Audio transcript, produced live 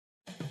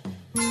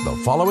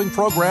The following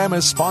program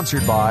is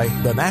sponsored by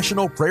the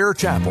National Prayer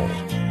Chapel.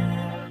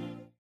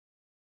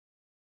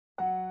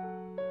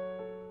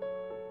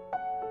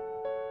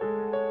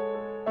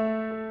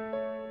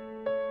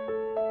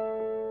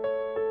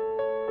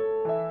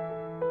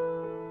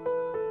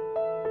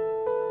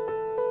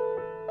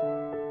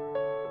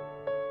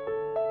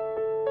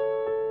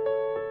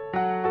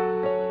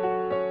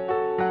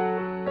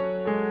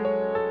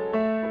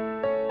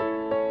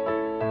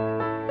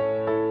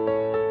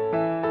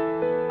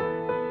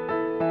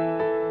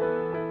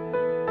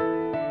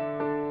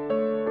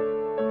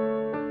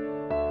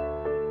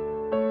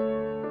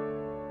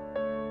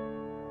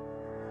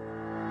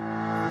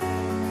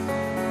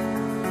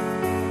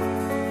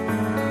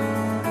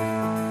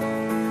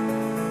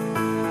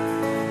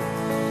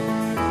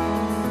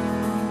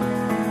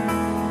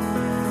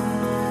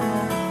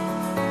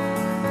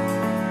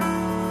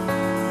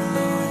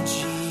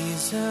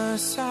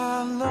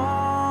 I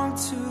long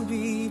to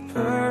be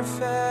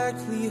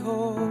perfectly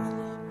whole.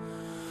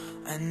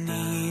 I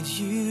need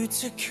you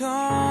to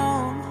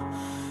come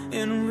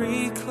and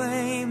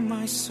reclaim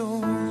my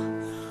soul.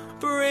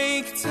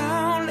 Break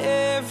down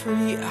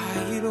every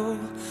idol,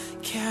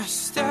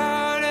 cast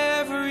out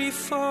every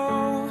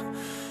foe.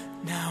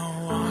 Now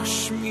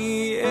wash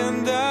me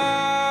and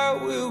I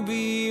will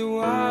be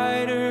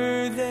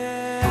whiter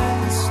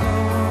than snow.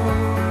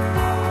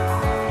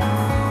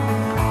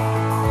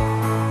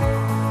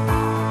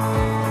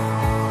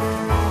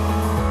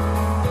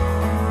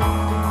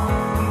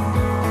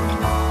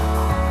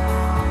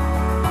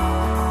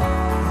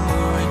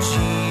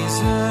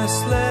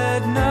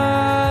 Let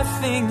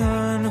nothing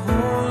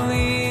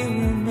unholy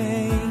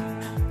remain.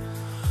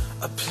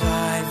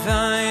 Apply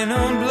thine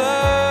own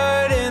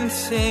blood and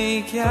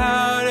take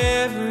out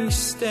every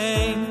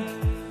stain.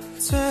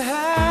 To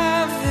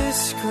have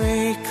this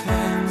great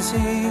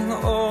cleansing,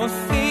 all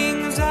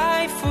things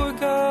I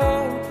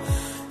forgo.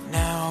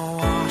 Now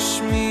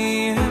wash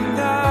me and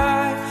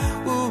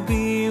I will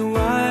be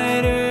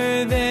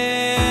whiter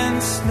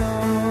than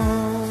snow.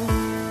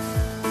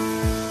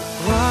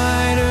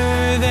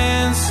 Whiter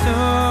than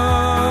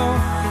snow,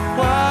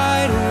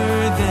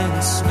 whiter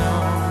than snow.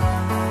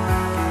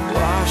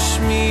 Wash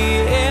me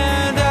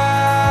and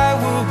I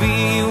will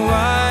be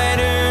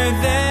whiter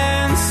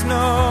than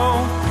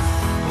snow.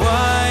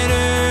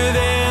 Whiter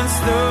than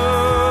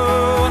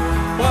snow,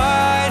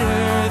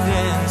 whiter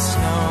than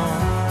snow.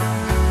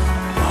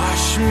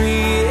 Wash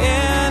me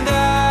and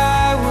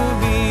I will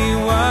be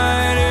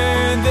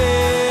whiter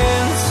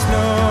than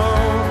snow.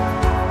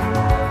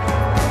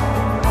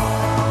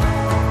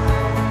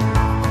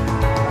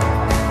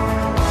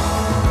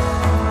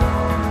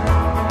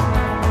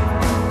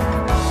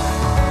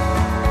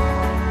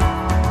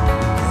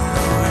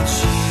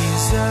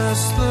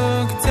 Just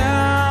look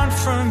down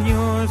from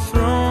your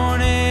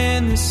throne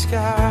in the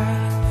sky.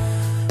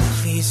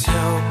 Please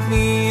help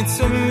me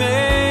to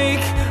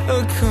make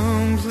a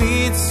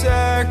complete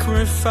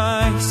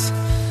sacrifice.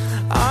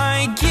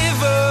 I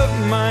give up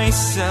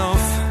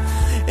myself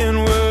and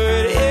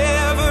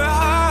whatever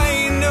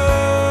I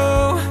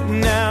know.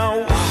 Now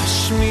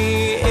wash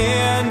me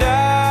and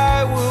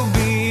I will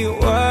be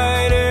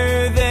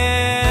whiter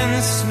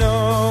than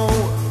snow.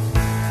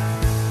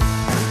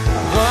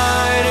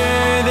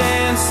 Whiter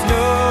than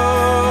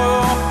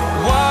snow,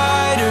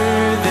 whiter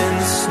than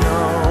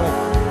snow.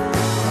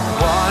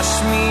 Wash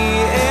me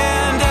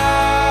and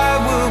I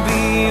will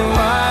be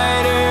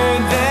whiter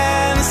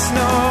than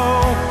snow.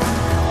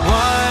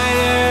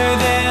 Whiter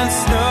than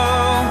snow,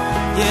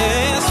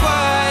 yes,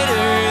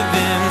 whiter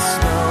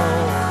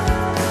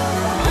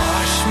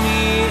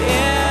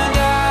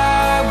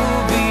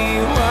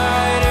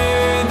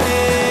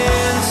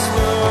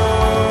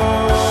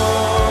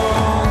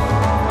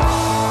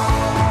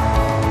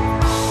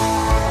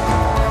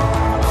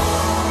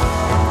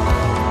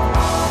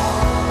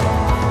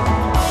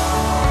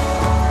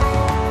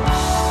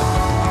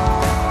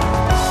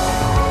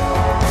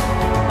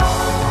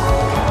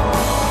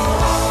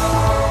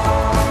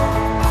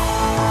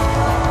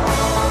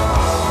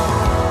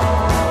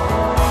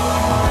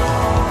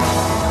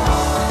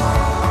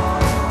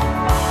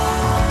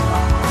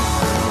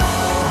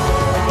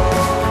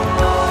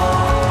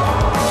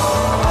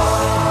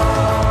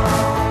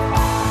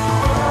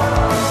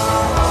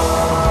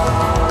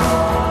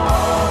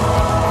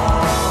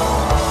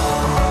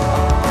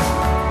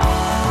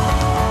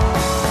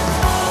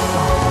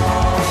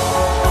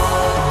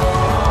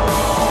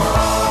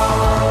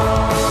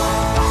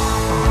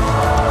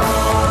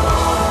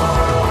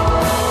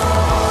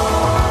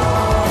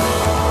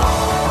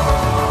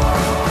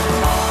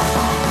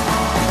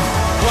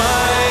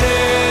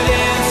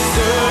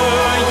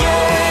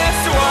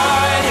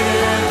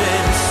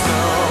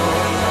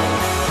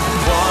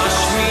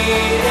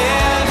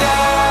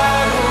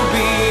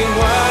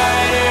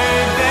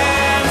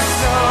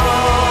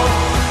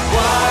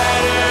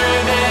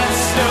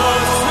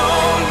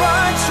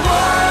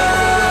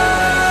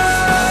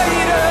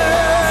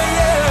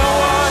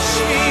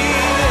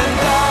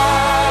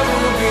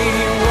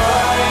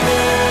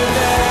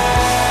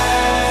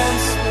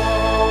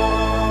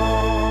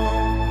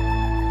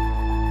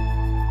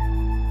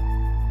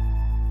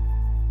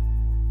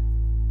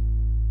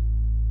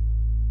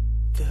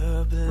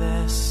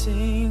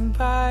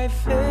by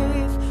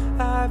faith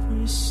I've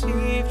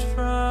received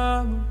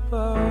from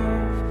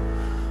above.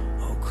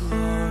 Oh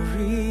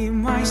glory,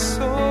 my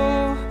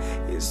soul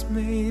is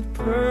made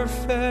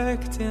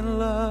perfect in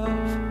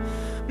love.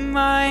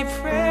 My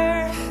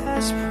prayer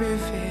has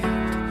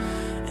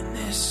prevailed. In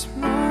this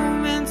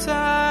moment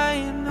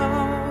I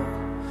know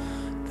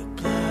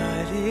the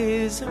blood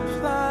is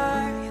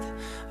applied.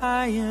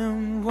 I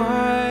am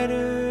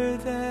whiter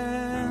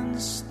than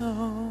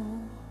snow.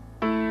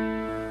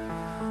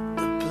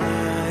 The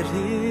blood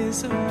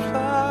is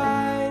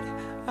applied.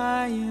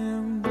 I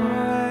am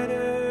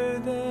whiter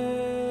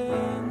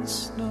than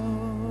snow.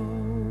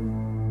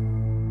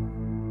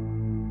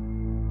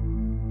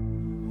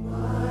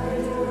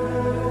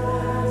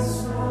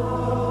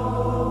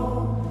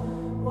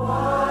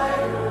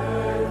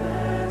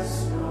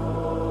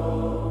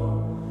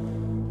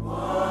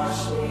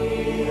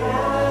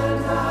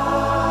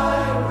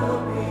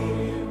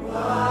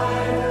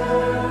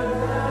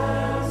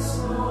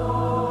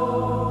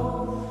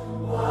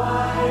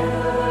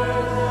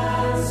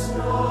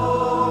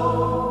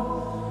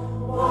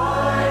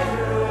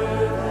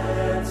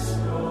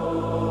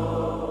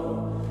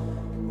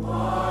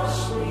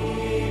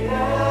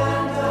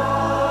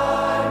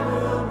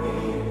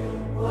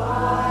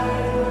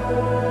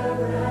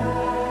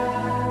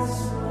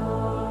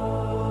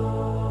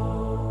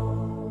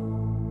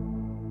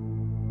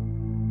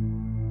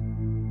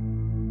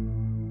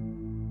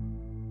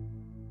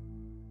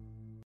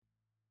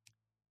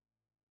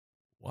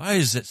 Why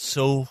is it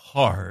so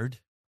hard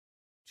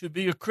to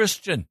be a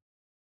Christian?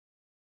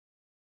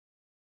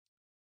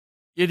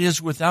 It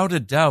is without a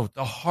doubt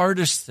the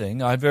hardest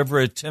thing I've ever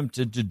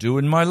attempted to do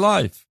in my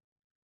life.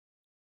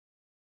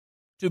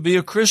 To be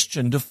a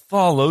Christian, to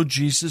follow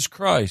Jesus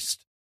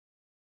Christ.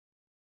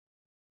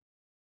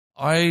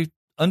 I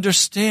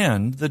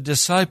understand the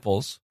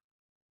disciples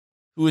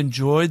who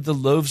enjoyed the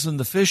loaves and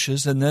the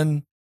fishes and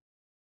then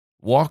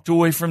walked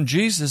away from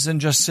Jesus and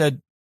just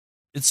said,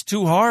 "It's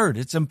too hard.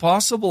 It's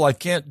impossible. I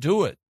can't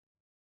do it."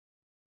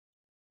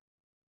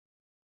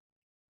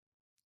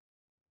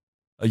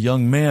 A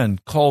young man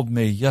called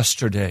me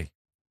yesterday,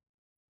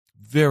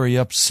 very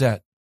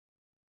upset.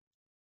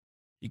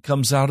 He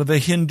comes out of a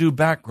Hindu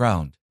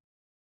background.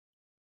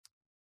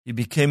 He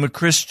became a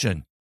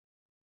Christian.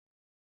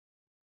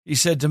 He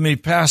said to me,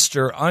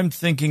 "Pastor, I'm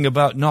thinking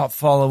about not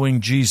following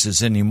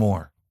Jesus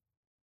anymore."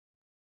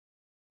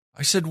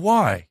 I said,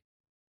 "Why?"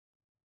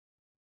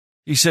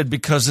 He said,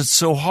 "Because it's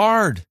so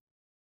hard.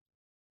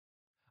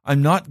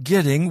 I'm not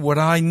getting what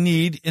I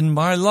need in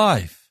my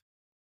life.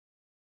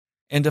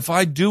 And if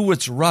I do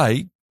what's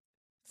right,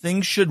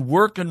 things should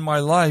work in my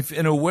life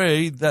in a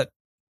way that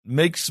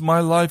makes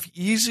my life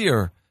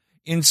easier.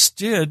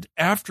 Instead,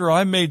 after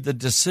I made the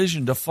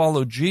decision to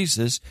follow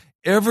Jesus,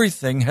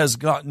 everything has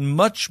gotten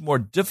much more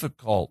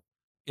difficult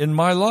in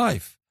my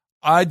life.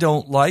 I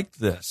don't like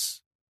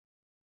this.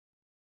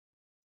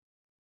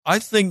 I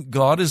think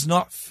God is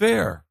not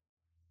fair.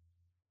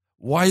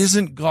 Why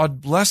isn't God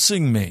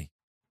blessing me?"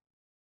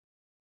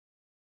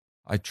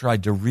 I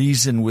tried to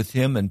reason with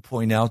him and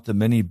point out the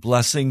many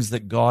blessings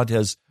that God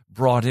has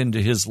brought into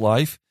his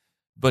life,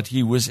 but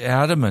he was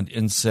adamant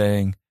in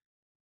saying,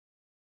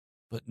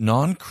 "But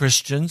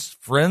non-Christians,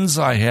 friends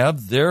I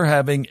have, they're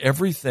having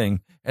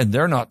everything and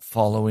they're not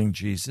following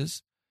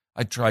Jesus."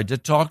 I tried to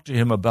talk to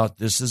him about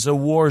this as a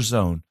war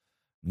zone.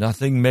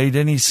 Nothing made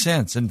any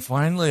sense, and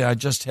finally I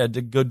just had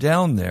to go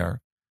down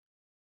there.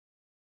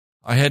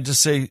 I had to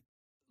say,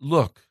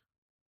 "Look,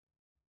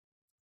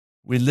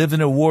 we live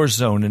in a war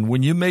zone, and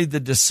when you made the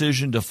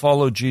decision to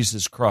follow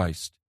Jesus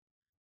Christ,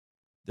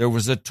 there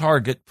was a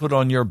target put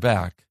on your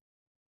back,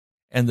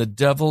 and the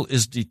devil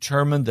is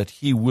determined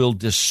that he will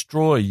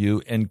destroy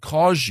you and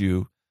cause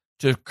you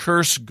to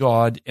curse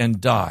God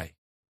and die."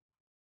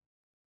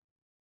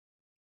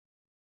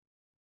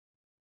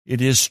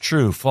 It is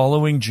true,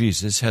 following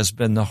Jesus has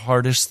been the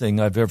hardest thing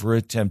I've ever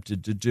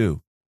attempted to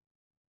do.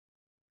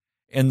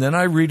 And then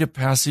I read a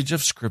passage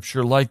of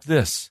Scripture like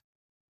this.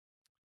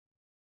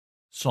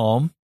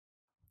 Psalm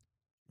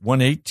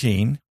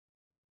 118,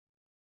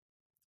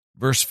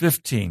 verse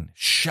 15.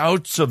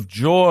 "Shouts of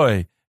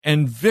joy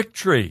and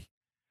victory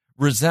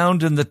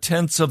resound in the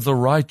tents of the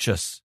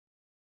righteous.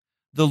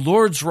 The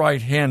Lord's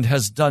right hand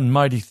has done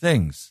mighty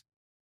things.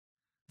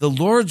 The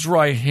Lord's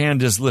right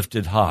hand is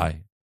lifted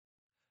high.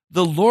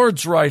 The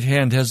Lord's right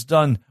hand has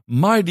done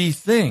mighty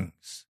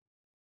things."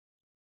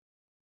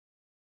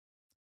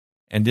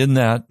 And in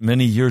that,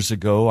 many years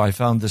ago, I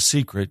found the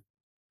secret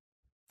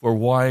for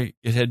why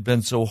it had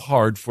been so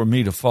hard for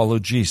me to follow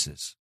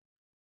Jesus.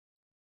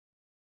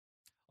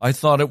 I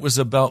thought it was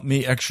about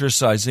me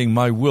exercising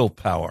my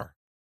willpower.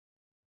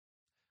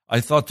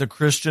 I thought the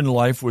Christian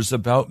life was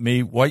about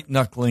me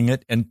white-knuckling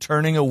it and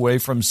turning away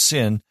from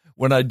sin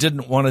when I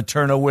didn't want to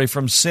turn away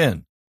from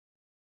sin.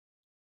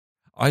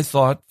 I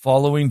thought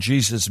following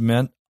Jesus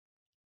meant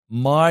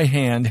my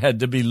hand had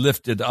to be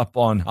lifted up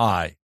on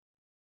high.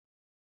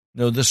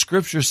 No, the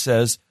Scripture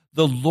says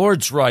the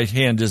Lord's right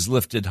hand is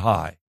lifted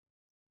high.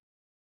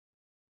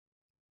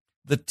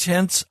 The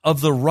tents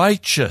of the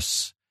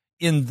righteous.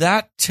 In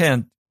that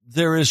tent,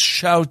 there is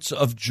shouts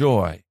of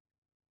joy.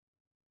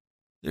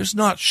 There's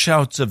not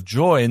shouts of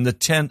joy in the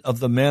tent of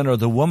the man or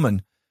the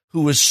woman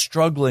who is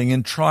struggling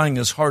and trying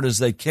as hard as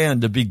they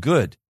can to be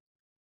good,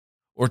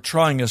 or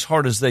trying as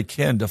hard as they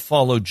can to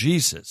follow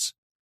Jesus.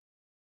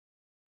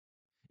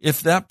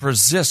 If that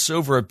persists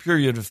over a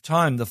period of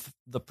time,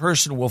 the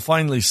person will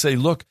finally say,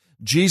 look,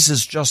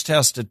 Jesus just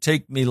has to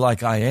take me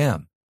like I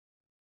am.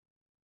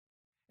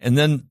 And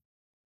then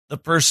the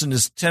person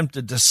is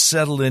tempted to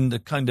settle into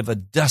kind of a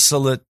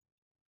desolate,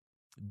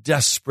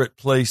 desperate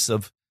place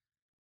of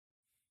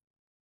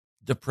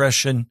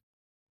depression,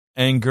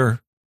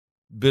 anger,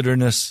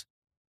 bitterness.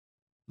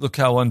 Look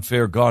how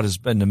unfair God has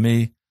been to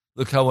me.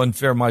 Look how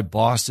unfair my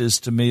boss is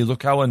to me.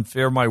 Look how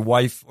unfair my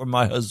wife or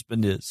my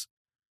husband is.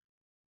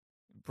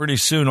 Pretty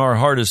soon our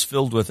heart is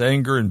filled with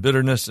anger and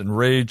bitterness and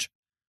rage.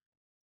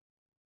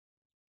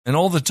 And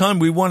all the time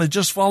we want to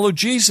just follow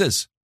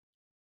Jesus.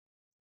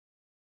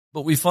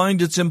 But we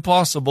find it's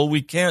impossible.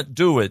 We can't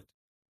do it.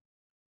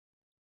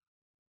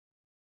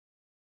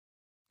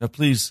 Now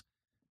please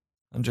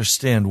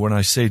understand when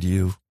I say to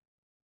you,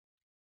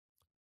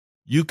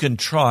 you can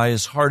try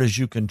as hard as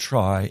you can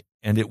try,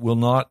 and it will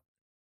not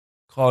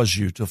cause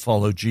you to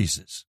follow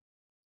Jesus.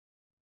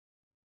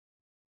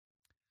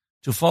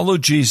 To follow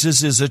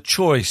Jesus is a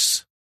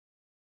choice.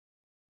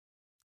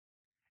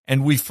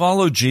 And we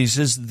follow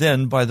Jesus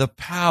then by the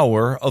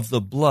power of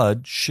the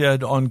blood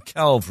shed on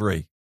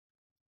Calvary.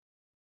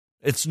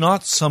 It's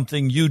not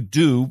something you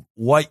do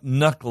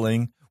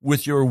white-knuckling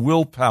with your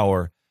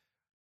willpower.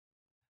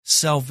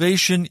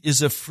 Salvation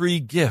is a free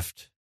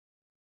gift.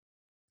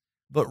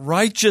 But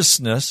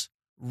righteousness,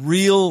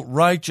 real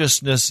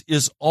righteousness,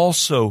 is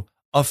also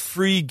a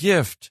free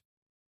gift.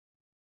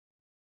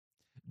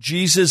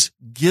 Jesus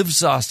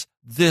gives us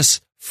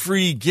this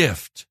free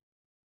gift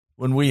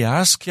when we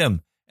ask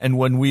Him and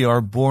when we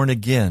are born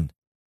again.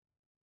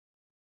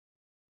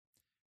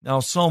 Now,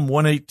 Psalm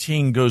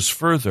 118 goes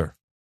further.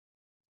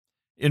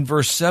 In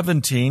verse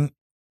 17,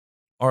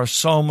 our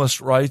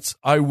psalmist writes,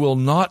 I will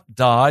not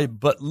die,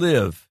 but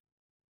live,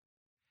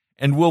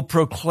 and will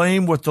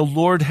proclaim what the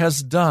Lord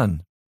has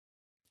done.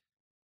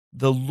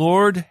 The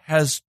Lord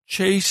has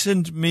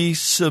chastened me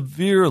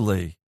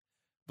severely,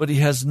 but He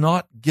has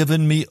not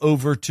given me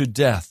over to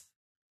death.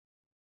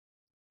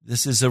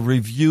 This is a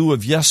review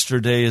of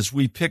yesterday as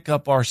we pick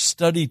up our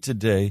study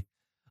today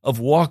of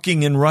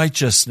walking in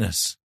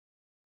righteousness.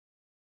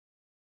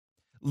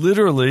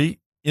 Literally,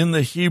 in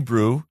the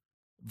Hebrew,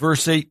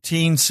 verse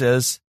 18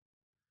 says,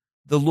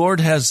 the Lord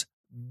has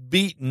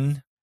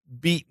beaten.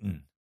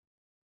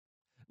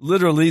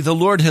 Literally, the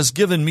Lord has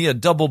given me a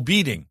double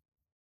beating.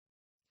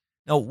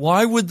 Now,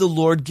 why would the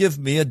Lord give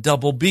me a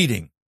double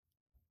beating?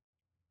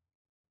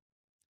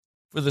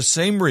 For the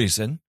same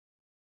reason,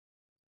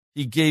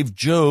 He gave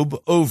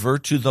Job over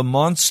to the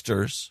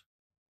monsters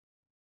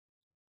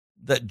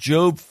that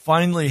Job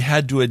finally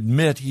had to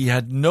admit he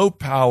had no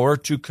power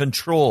to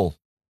control.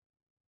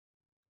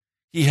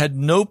 He had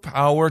no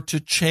power to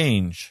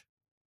change.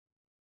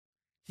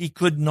 He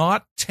could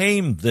not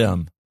tame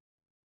them.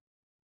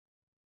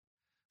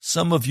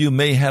 Some of you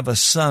may have a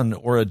son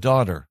or a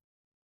daughter.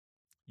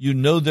 You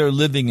know they're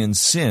living in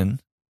sin,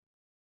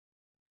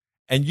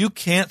 and you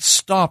can't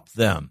stop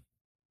them.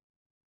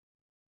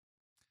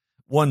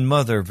 One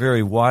mother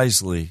very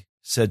wisely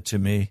said to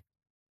me,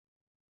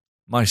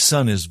 my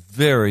son is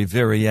very,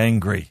 very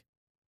angry.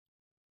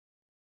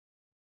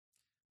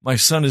 My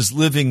son is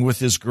living with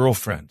his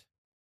girlfriend.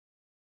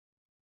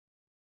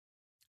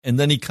 And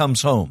then he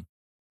comes home.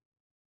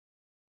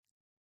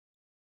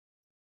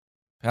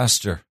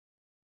 Pastor,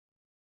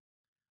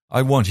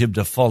 I want him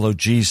to follow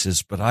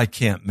Jesus, but I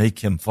can't make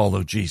him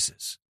follow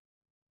Jesus.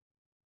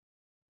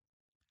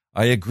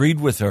 I agreed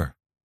with her.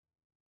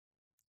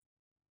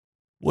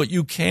 What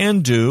you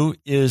can do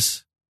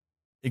is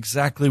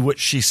exactly what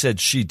she said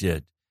she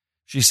did.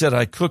 She said,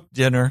 I cooked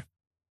dinner.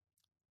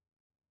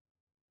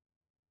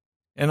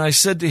 And I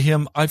said to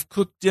him, I've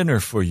cooked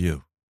dinner for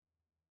you.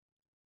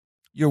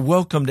 You're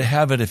welcome to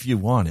have it if you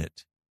want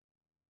it.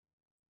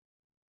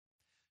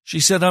 She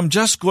said, I'm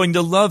just going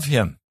to love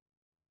him.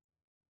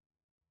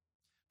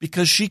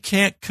 Because she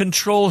can't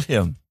control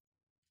him.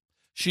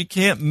 She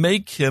can't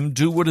make him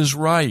do what is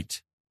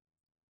right.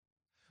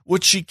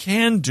 What she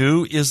can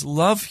do is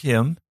love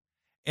him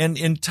and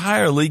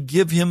entirely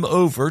give him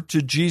over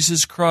to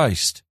Jesus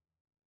Christ.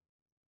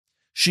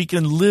 She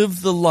can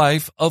live the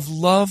life of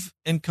love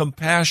and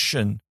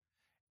compassion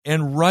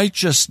and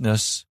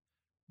righteousness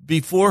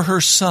before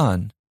her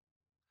son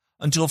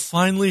until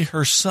finally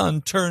her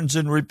son turns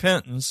in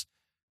repentance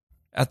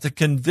at the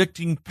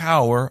convicting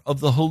power of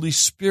the Holy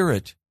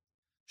Spirit.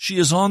 She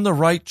is on the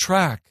right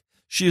track.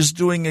 She is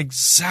doing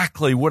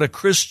exactly what a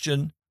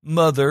Christian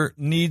mother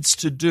needs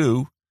to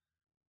do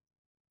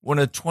when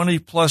a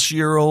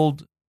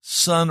 20-plus-year-old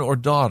son or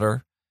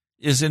daughter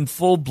is in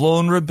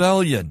full-blown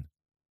rebellion.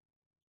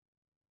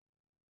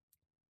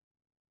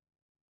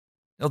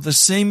 Now, the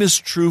same is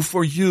true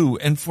for you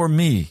and for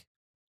me.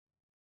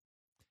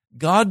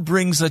 God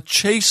brings a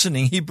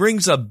chastening, He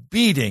brings a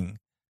beating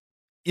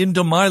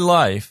into my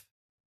life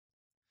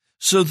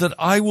so that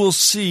I will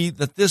see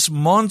that this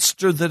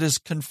monster that is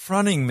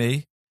confronting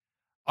me,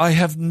 I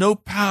have no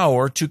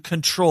power to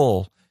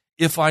control.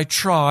 If I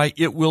try,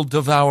 it will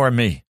devour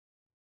me.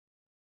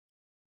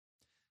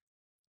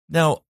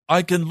 Now,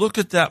 I can look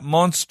at that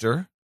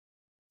monster,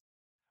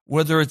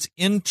 whether it's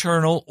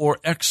internal or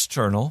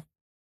external,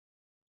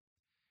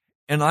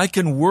 and I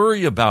can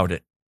worry about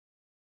it.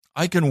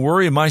 I can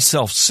worry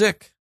myself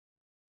sick.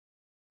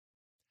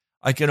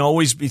 I can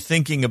always be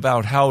thinking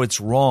about how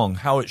it's wrong,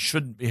 how it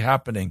shouldn't be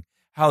happening,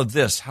 how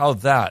this, how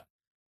that.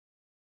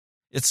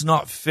 It's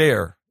not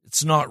fair.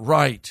 It's not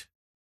right.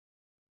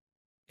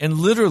 And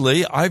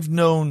literally, I've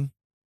known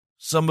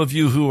some of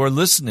you who are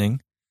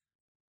listening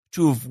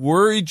to have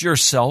worried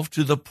yourself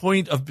to the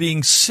point of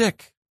being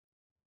sick.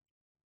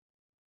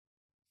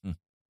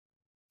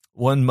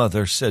 One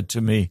mother said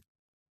to me,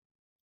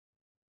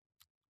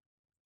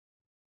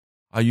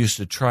 I used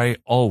to try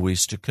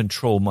always to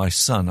control my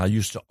son. I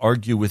used to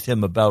argue with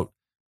him about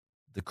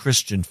the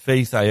Christian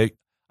faith.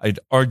 I'd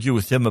argue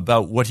with him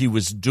about what he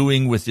was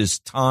doing with his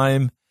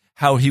time,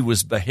 how he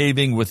was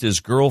behaving with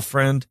his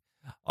girlfriend.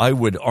 I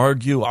would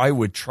argue. I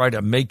would try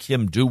to make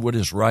him do what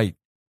is right.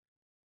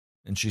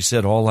 And she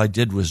said, all I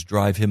did was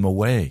drive him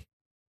away.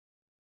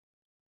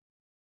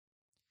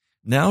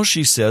 Now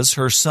she says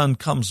her son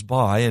comes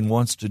by and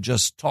wants to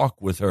just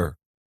talk with her.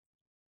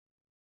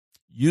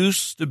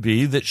 Used to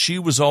be that she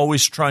was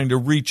always trying to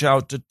reach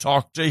out to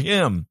talk to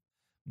him,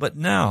 but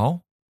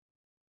now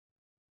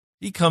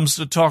he comes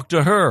to talk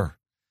to her,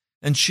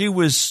 and she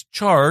was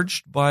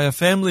charged by a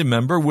family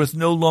member with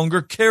no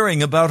longer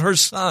caring about her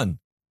son.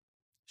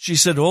 She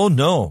said, oh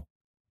no,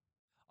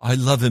 I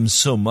love him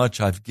so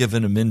much I've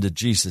given him into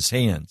Jesus'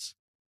 hands.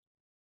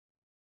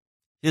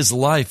 His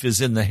life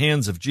is in the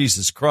hands of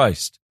Jesus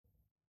Christ.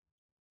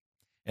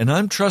 And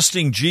I'm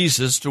trusting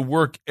Jesus to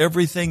work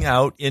everything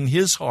out in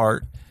his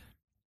heart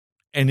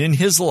and in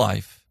his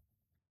life.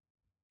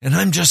 And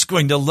I'm just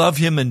going to love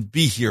him and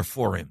be here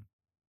for him.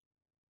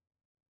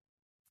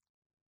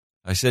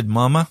 I said,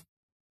 Mama,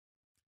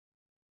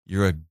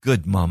 you're a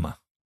good mama.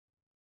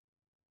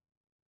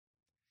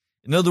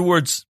 In other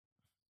words,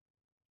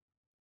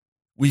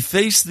 we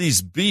face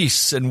these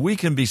beasts and we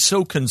can be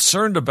so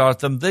concerned about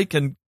them, they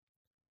can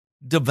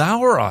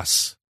devour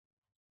us.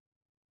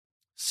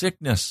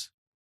 Sickness.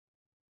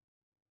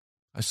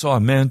 I saw a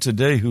man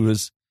today who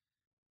has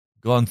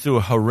gone through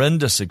a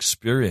horrendous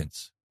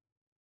experience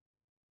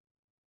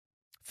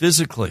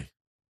physically,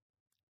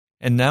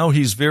 and now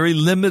he's very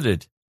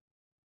limited.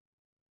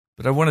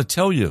 But I want to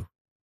tell you,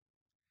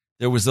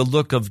 there was a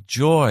look of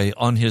joy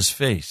on his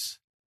face.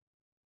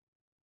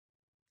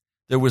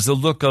 There was a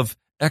look of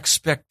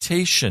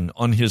expectation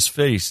on his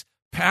face,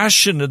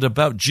 passionate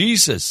about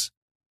Jesus.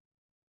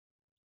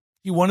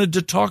 He wanted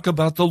to talk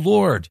about the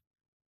Lord.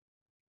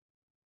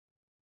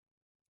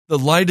 The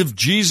light of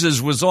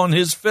Jesus was on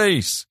his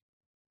face.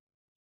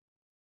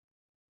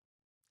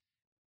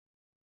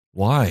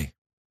 Why?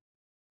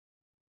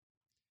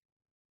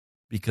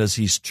 Because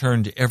he's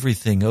turned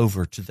everything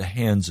over to the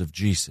hands of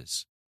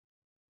Jesus.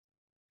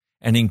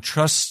 And he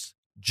trusts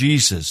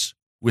Jesus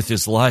with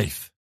his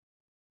life.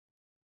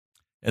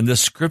 And the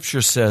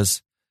scripture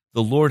says,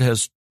 the Lord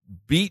has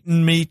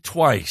beaten me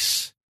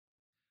twice,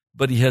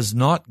 but he has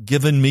not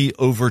given me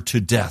over to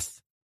death.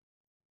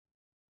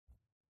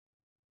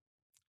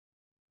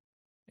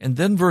 And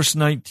then verse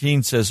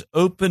 19 says,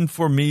 open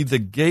for me the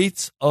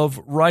gates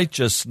of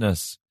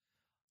righteousness.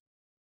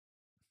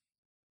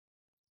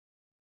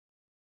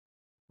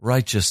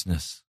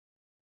 Righteousness.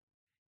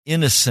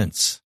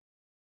 Innocence.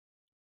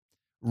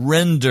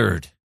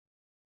 Rendered.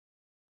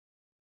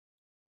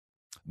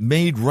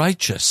 Made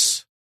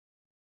righteous.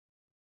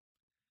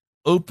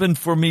 Open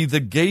for me the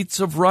gates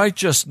of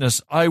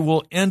righteousness. I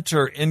will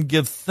enter and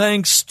give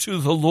thanks to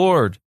the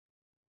Lord.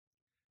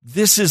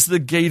 This is the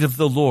gate of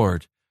the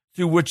Lord,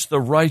 through which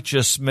the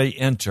righteous may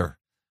enter.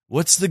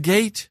 What's the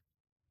gate?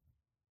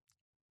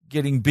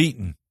 Getting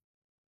beaten,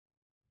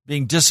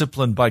 being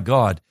disciplined by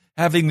God,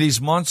 having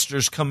these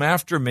monsters come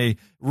after me,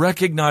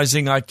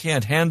 recognizing I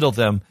can't handle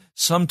them,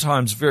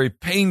 sometimes very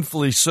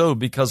painfully so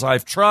because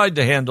I've tried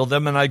to handle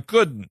them and I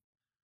couldn't.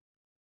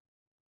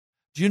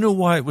 Do you know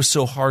why it was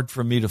so hard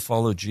for me to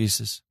follow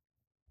Jesus?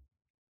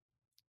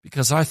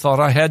 Because I thought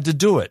I had to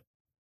do it.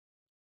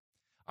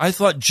 I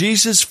thought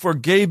Jesus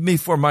forgave me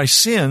for my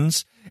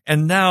sins,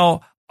 and now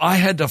I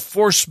had to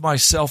force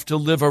myself to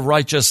live a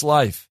righteous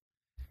life.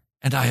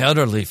 And I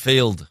utterly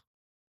failed.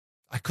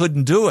 I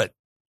couldn't do it.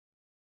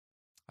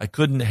 I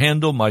couldn't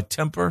handle my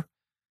temper.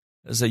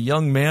 As a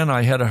young man,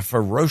 I had a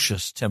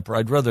ferocious temper.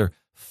 I'd rather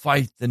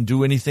fight than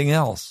do anything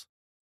else.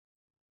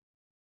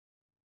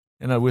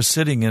 And I was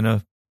sitting in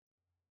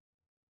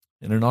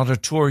an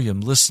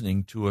auditorium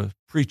listening to a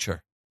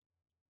preacher.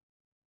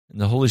 And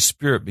the Holy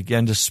Spirit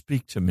began to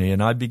speak to me,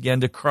 and I began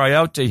to cry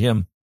out to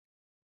him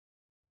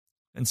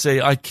and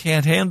say, I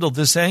can't handle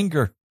this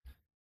anger.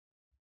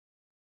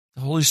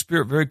 The Holy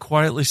Spirit very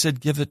quietly said,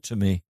 give it to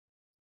me.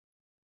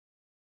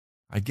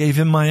 I gave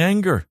him my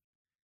anger,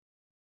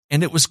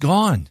 and it was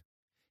gone.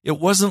 It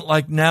wasn't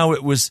like now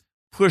it was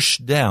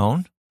pushed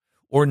down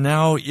or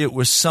now it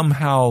was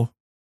somehow,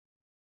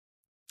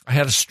 I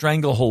had a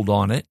stranglehold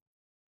on it,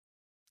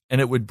 and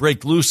it would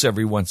break loose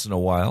every once in a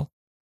while.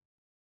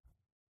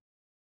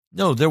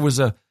 No, there was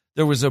a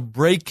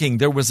breaking,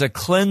 there was a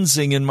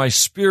cleansing in my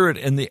spirit,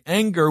 and the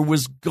anger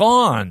was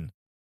gone.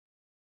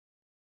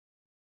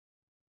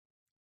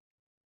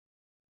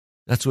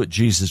 That's what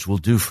Jesus will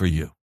do for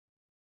you.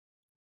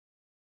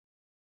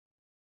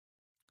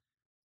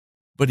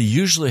 But he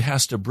usually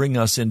has to bring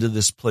us into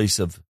this place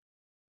of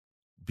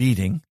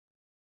beating,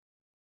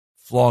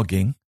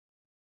 flogging,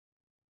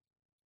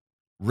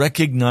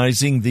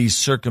 recognizing these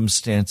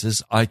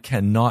circumstances I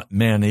cannot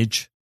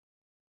manage.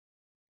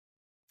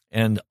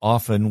 And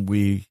often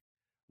we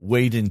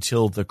wait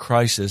until the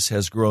crisis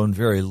has grown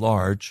very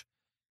large,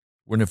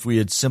 when if we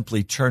had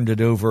simply turned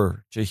it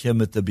over to him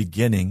at the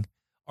beginning,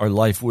 our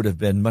life would have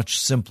been much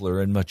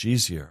simpler and much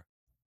easier.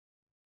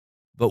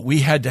 But we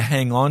had to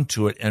hang on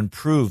to it and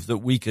prove that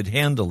we could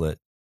handle it.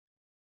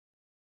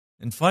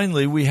 And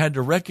finally, we had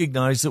to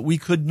recognize that we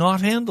could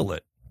not handle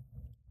it.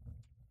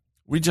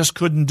 We just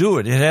couldn't do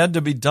it. It had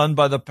to be done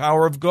by the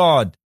power of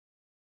God.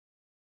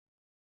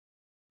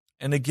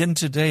 And again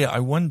today, I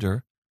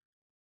wonder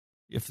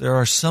if there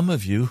are some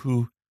of you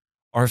who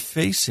are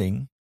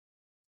facing,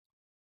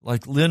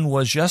 like Lynn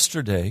was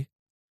yesterday,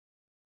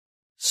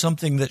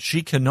 something that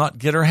she cannot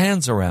get her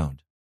hands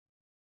around.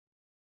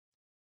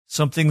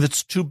 Something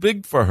that's too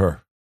big for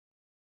her.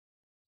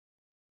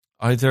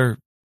 Either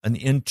an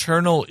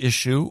internal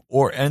issue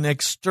or an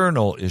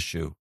external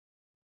issue.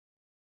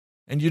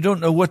 And you don't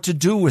know what to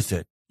do with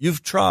it.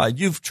 You've tried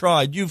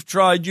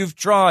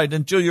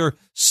until you're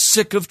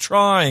sick of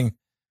trying.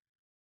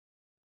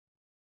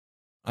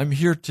 I'm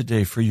here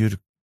today for you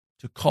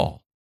to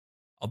call.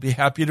 I'll be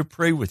happy to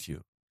pray with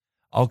you.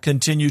 I'll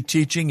continue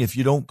teaching if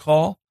you don't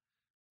call.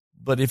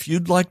 But if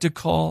you'd like to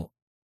call,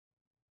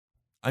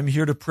 I'm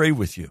here to pray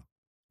with you.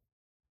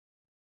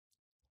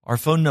 Our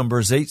phone number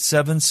is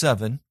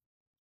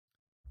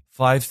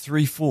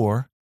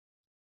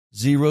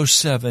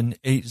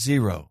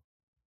 877-534-0780.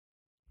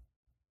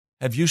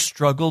 Have you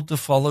struggled to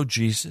follow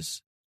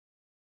Jesus?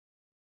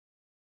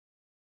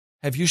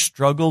 Have you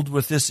struggled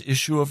with this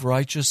issue of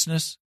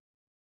righteousness?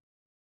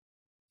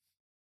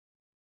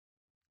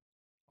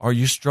 Are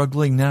you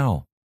struggling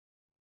now?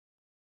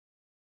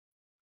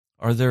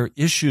 Are there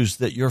issues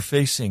that you're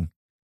facing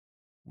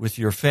with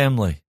your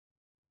family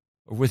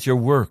or with your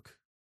work,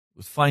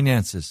 with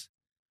finances,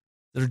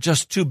 that are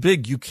just too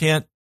big? You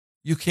can't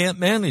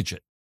manage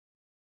it.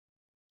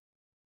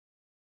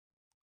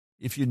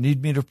 If you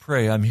need me to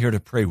pray, I'm here to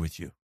pray with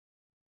you.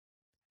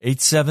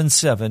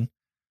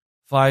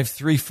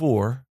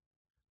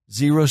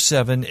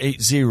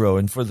 877-534-0780.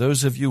 And for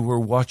those of you who are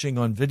watching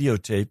on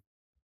videotape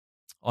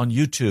on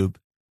YouTube,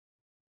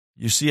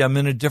 you see I'm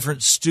in a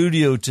different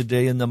studio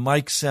today, and the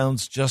mic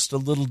sounds just a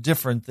little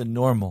different than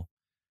normal.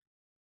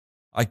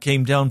 I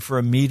came down for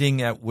a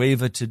meeting at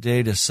WAVA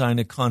today to sign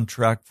a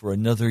contract for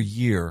another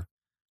year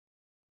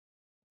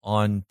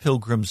on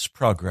Pilgrim's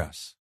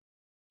Progress.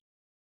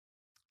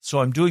 So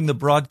I'm doing the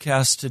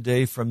broadcast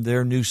today from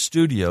their new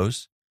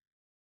studios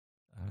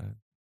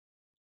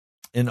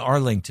in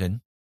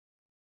Arlington.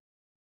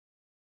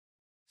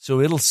 So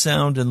it'll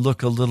sound and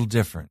look a little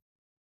different.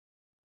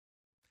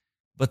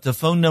 But the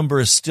phone number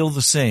is still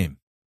the same.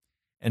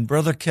 And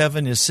Brother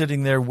Kevin is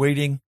sitting there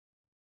waiting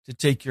to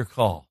take your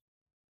call.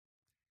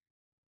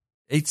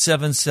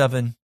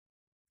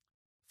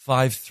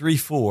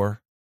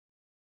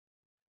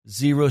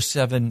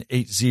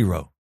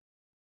 877-534-0780.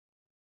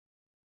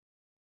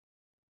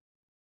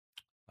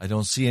 I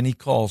don't see any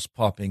calls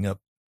popping up.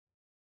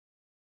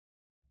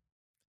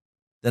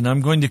 Then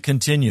I'm going to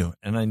continue.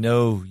 And I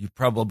know you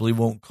probably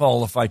won't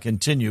call if I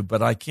continue,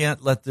 but I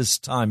can't let this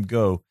time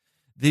go.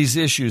 These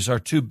issues are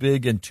too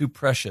big and too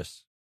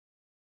precious.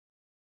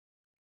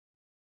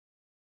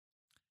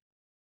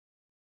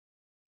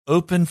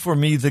 Open for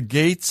me the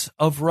gates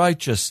of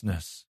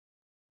righteousness.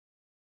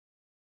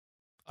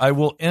 I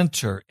will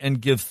enter and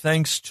give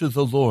thanks to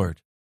the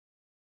Lord.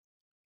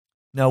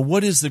 Now,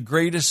 what is the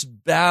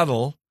greatest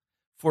battle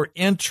for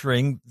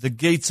entering the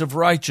gates of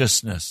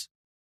righteousness?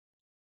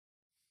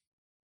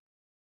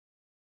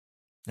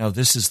 Now,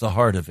 this is the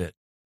heart of it.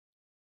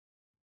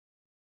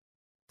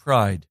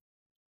 Pride.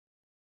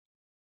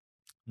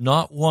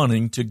 Not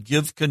wanting to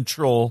give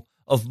control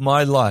of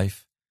my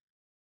life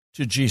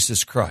to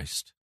Jesus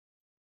Christ.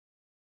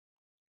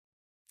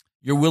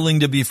 You're willing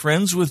to be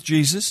friends with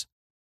Jesus.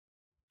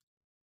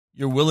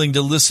 You're willing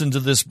to listen to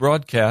this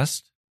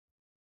broadcast.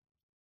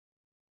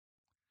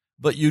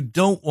 But you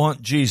don't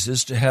want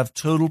Jesus to have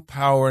total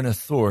power and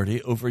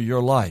authority over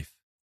your life.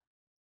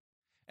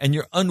 And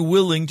you're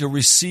unwilling to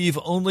receive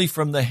only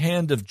from the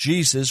hand of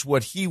Jesus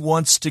what he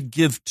wants to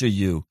give to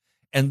you.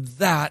 And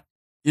that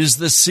is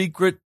the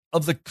secret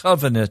of the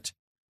covenant,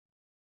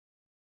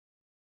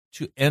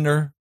 to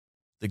enter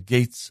the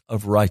gates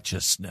of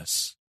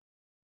righteousness.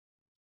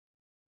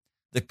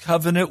 The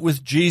covenant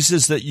with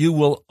Jesus, that you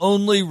will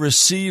only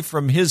receive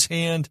from his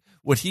hand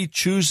what he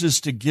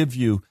chooses to give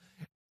you.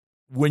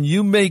 When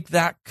you make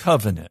that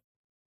covenant,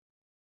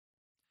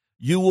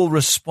 You will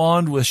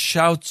respond with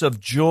shouts of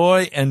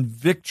joy and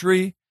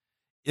victory.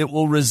 It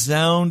will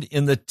resound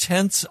in the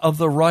tents of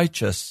the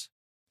righteous.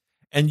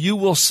 And you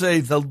will say,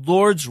 the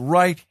Lord's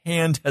right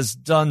hand has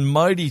done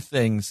mighty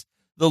things.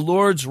 The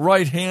Lord's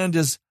right hand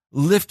is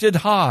lifted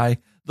high.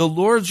 The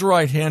Lord's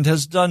right hand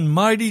has done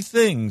mighty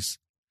things.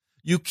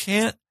 You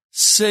can't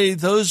say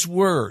those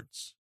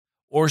words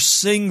or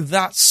sing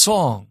that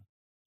song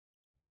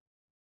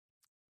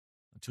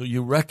until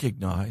you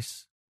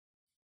recognize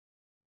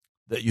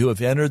that you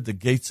have entered the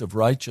gates of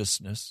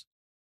righteousness,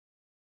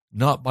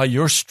 not by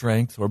your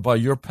strength or by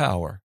your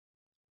power,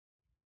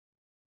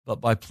 but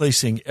by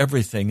placing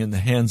everything in the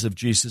hands of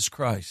Jesus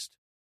Christ.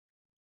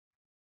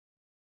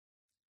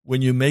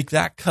 When you make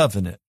that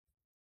covenant,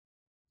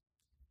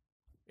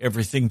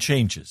 everything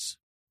changes.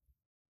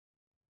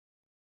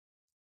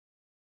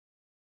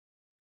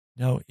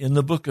 Now, in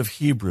the book of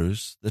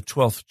Hebrews, the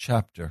 12th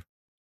chapter,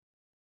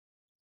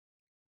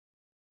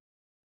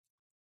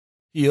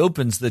 he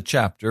opens the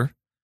chapter,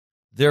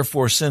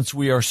 therefore, since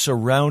we are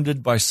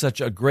surrounded by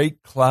such a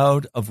great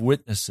cloud of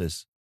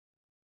witnesses.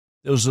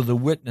 Those are the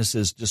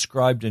witnesses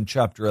described in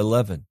chapter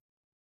 11.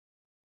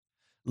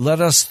 Let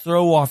us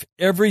throw off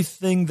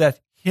everything that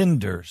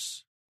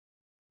hinders.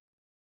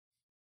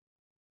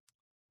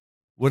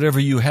 Whatever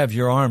you have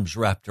your arms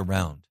wrapped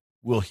around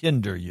will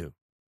hinder you.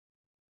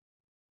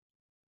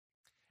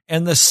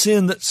 And the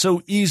sin that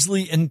so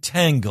easily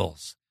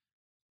entangles.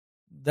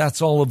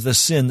 That's all of the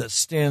sin that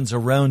stands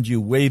around you,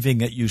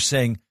 waving at you,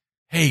 saying,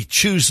 hey,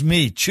 choose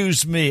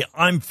me,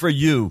 I'm for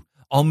you.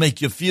 I'll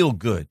make you feel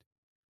good.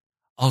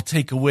 I'll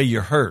take away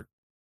your hurt.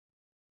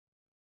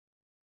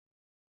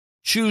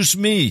 Choose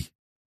me.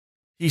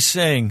 He's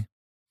saying,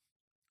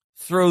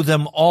 throw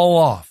them all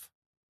off.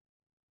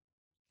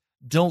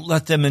 Don't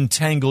let them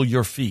entangle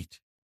your feet.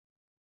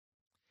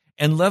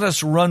 And let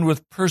us run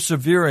with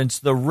perseverance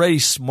the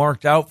race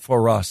marked out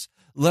for us.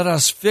 Let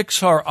us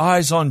fix our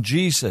eyes on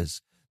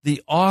Jesus,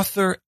 the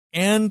author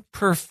and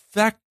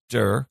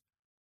perfecter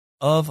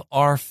of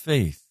our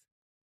faith.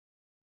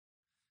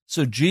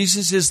 So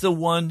Jesus is the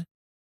one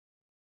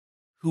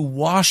who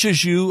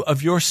washes you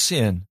of your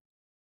sin,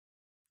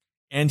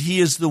 and he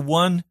is the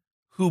one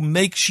who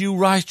makes you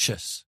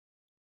righteous.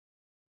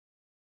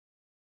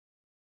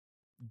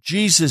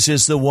 Jesus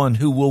is the one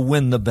who will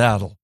win the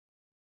battle.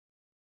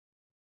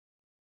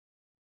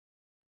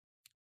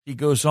 He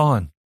goes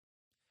on,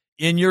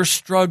 in your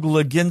struggle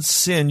against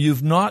sin,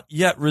 you've not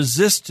yet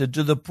resisted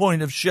to the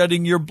point of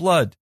shedding your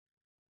blood.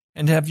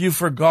 And have you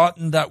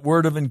forgotten that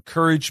word of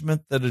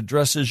encouragement that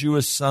addresses you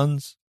as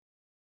sons?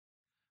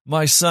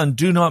 My son,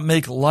 do not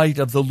make light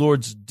of the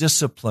Lord's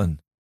discipline,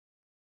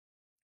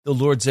 the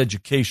Lord's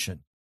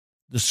education,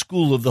 the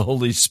school of the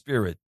Holy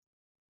Spirit.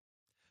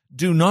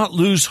 Do not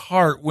lose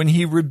heart when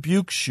he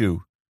rebukes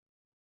you,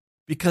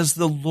 because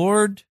the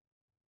Lord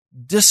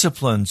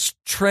disciplines,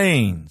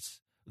 trains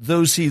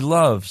those he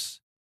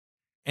loves,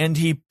 and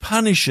he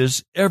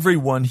punishes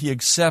everyone he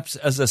accepts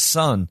as a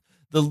son.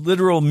 The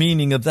literal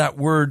meaning of that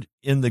word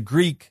in the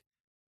Greek,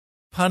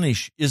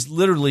 punish, is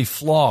literally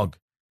flog.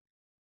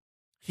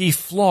 He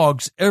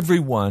flogs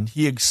everyone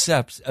he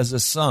accepts as a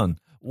son.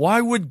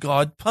 Why would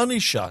God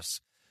punish us?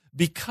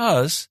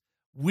 Because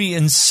we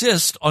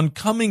insist on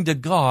coming to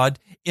God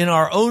in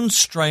our own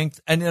strength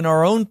and in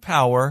our own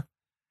power,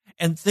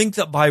 and think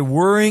that by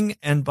worrying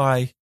and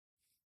by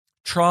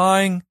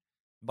trying,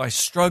 by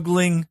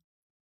struggling,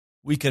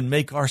 we can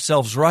make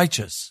ourselves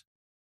righteous.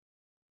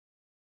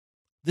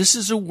 This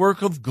is a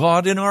work of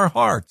God in our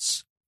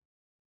hearts.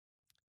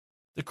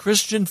 The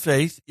Christian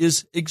faith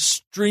is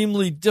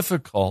extremely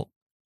difficult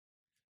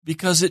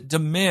because it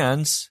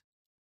demands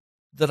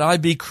that I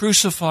be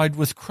crucified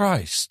with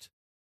Christ.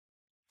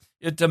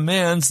 It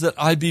demands that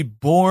I be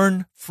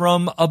born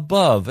from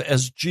above,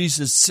 as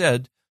Jesus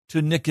said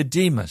to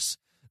Nicodemus.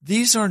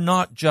 These are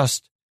not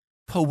just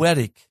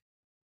poetic,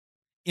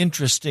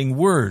 interesting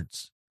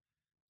words.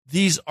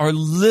 These are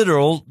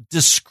literal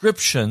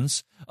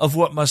descriptions of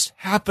what must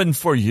happen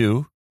for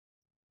you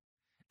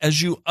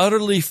as you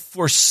utterly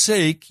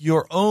forsake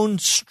your own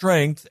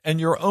strength and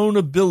your own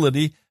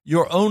ability,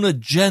 your own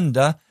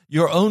agenda,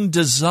 your own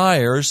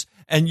desires,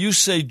 and you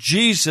say,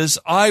 Jesus,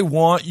 I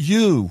want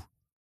you.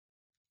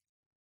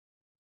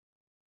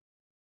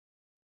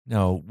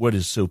 Now, what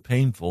is so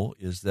painful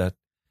is that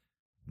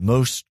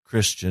most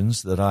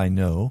Christians that I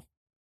know,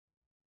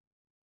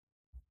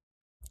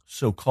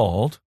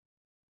 so-called,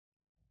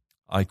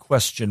 I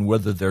question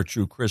whether they're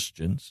true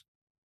Christians,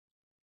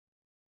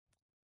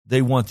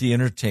 they want the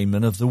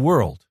entertainment of the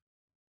world.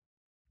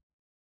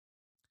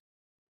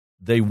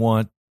 They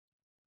want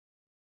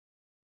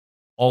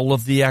all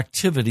of the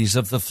activities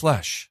of the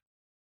flesh.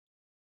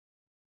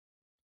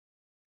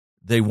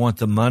 They want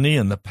the money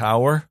and the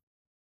power.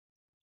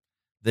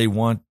 They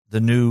want the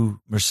new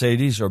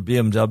Mercedes or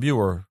BMW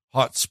or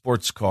hot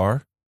sports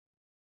car.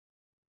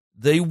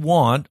 They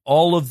want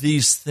all of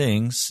these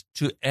things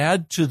to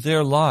add to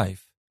their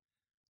life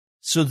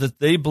so that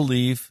they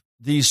believe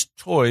these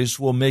toys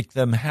will make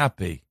them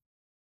happy.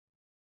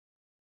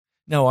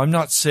 Now, I'm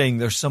not saying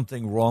there's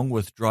something wrong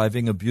with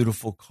driving a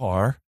beautiful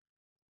car.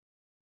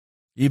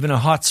 even a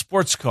hot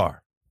sports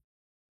car.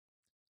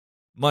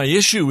 My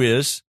issue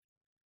is,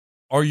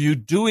 are you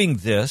doing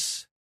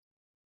this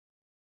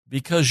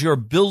because you're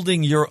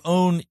building your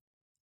own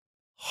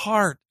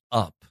heart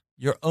up,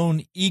 your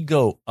own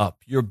ego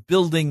up? You're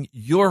building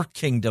your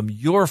kingdom,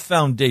 your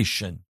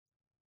foundation.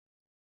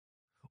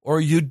 Or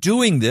are you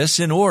doing this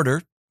in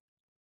order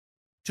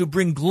to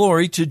bring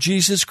glory to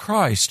Jesus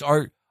Christ?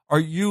 Are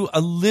you a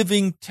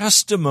living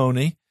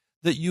testimony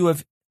that you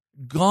have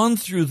gone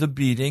through the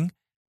beating,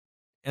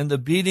 and the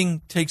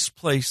beating takes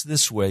place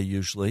this way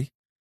usually?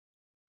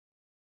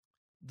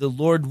 The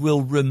Lord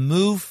will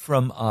remove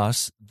from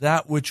us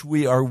that which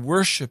we are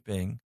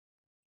worshiping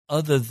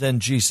other than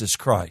Jesus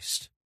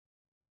Christ.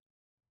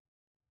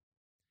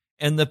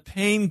 And the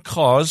pain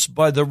caused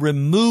by the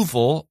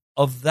removal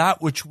of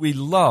that which we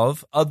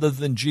love other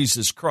than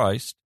Jesus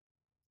Christ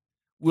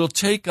will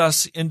take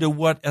us into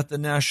what at the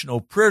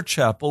National Prayer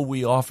Chapel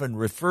we often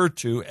refer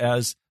to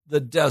as the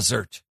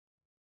desert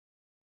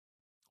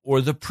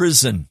or the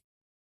prison.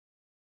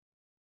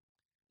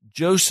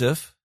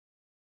 Joseph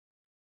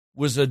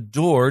was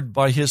adored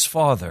by his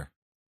father.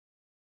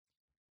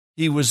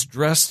 He was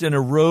dressed in a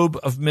robe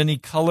of many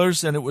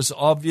colors, and it was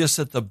obvious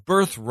that the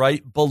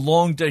birthright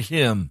belonged to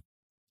him.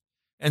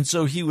 And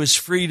so he was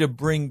free to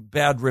bring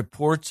bad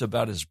reports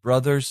about his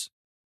brothers.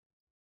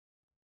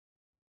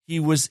 He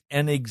was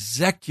an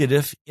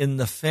executive in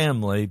the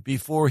family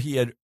before he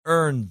had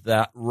earned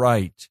that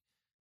right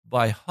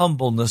by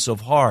humbleness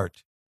of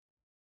heart.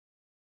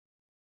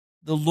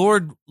 The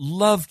Lord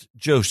loved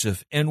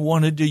Joseph and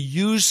wanted to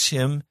use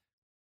him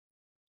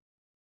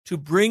to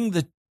bring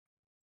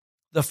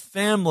the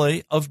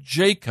family of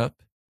Jacob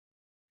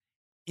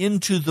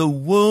into the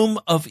womb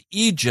of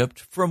Egypt,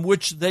 from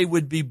which they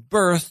would be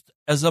birthed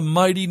as a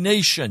mighty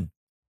nation.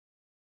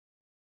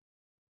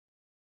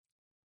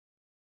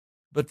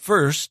 But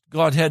first,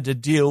 God had to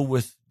deal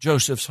with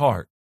Joseph's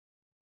heart.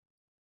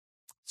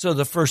 So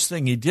the first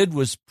thing he did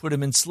was put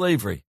him in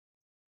slavery.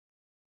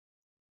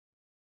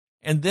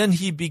 And then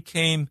he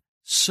became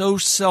so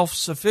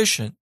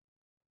self-sufficient,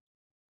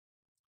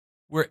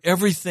 where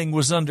everything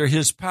was under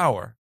his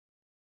power.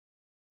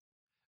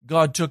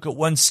 God took it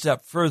one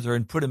step further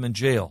and put him in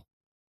jail,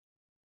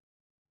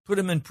 put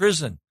him in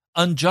prison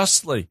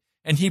unjustly,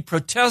 and he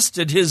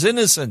protested his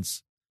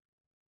innocence.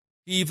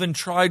 He even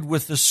tried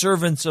with the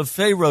servants of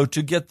Pharaoh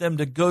to get them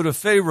to go to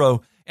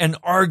Pharaoh and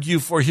argue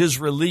for his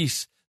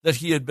release, that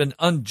he had been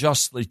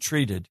unjustly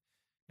treated.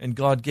 And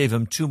God gave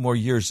him 2 more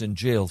years in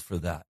jail for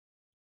that.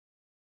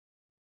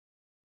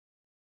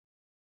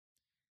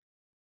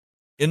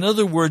 In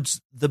other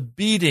words, the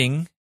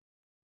beating,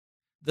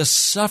 the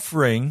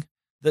suffering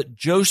that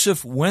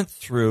Joseph went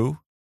through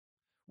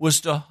was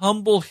to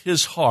humble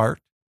his heart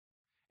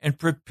and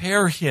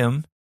prepare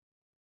him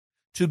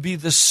to be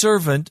the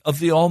servant of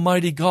the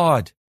Almighty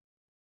God,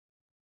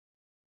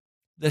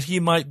 that he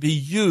might be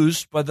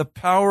used by the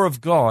power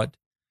of God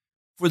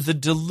for the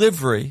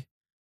delivery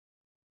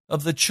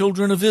of the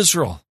children of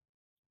Israel.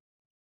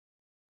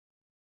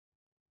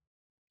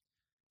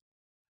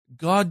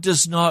 God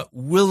does not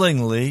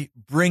willingly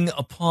bring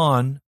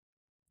upon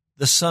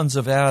the sons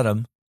of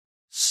Adam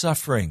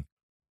suffering,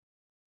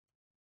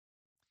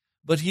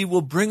 but he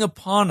will bring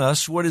upon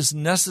us what is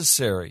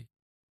necessary.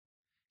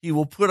 He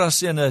will put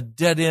us in a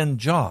dead-end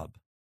job.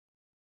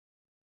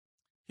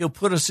 He'll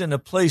put us in a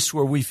place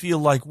where we feel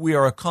like we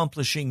are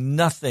accomplishing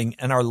nothing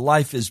and our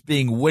life is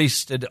being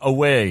wasted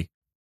away.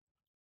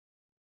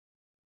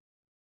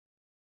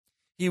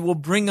 He will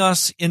bring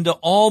us into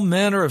all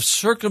manner of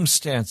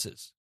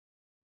circumstances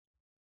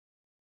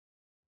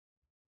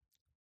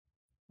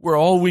where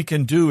all we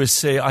can do is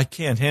say, I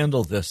can't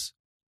handle this.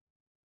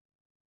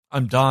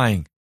 I'm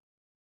dying.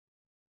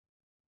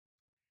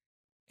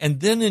 And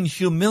then in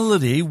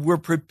humility, we're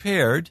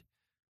prepared,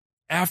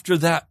 after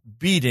that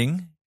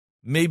beating,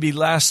 maybe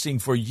lasting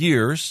for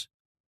years,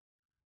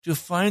 to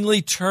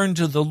finally turn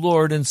to the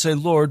Lord and say,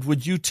 Lord,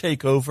 would you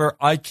take over?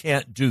 I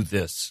can't do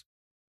this.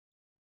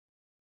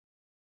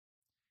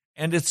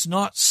 And it's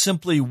not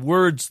simply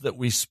words that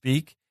we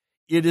speak.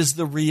 It is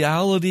the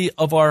reality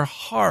of our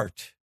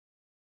heart,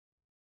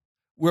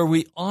 where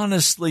we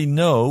honestly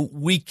know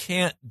we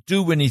can't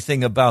do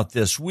anything about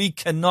this. We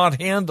cannot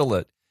handle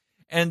it.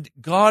 And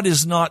God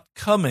is not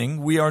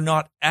coming. We are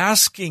not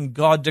asking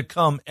God to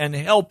come and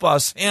help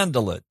us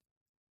handle it.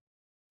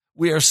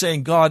 We are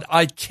saying, God,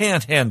 I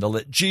can't handle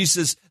it.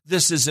 Jesus,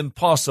 this is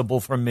impossible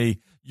for me.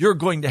 You're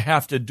going to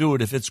have to do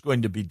it if it's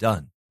going to be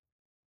done.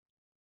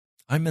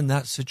 I'm in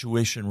that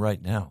situation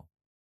right now.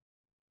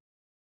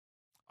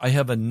 I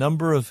have a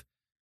number of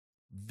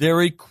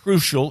very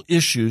crucial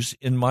issues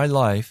in my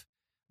life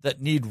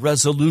that need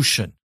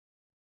resolution.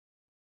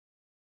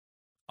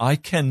 I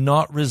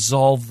cannot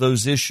resolve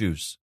those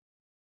issues.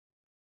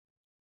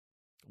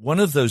 One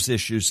of those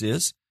issues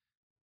is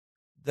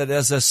that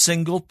as a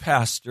single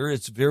pastor,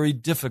 it's very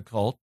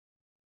difficult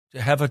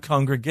to have a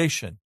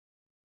congregation.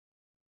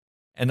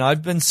 And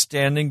I've been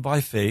standing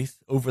by faith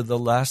over the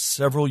last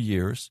several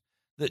years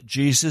that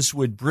Jesus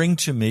would bring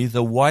to me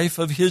the wife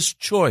of his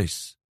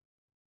choice.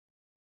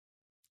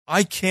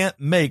 I can't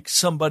make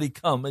somebody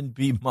come and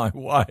be my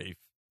wife.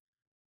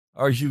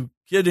 Are you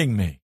kidding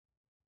me?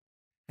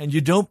 And you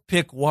don't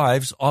pick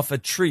wives off a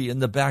tree in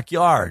the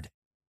backyard.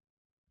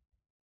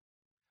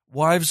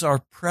 Wives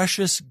are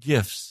precious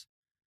gifts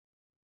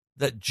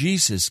that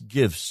Jesus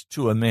gives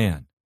to a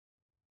man.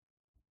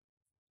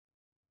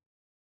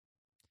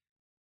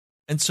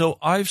 And so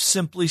I've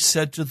simply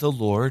said to the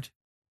Lord,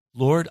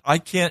 Lord, I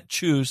can't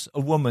choose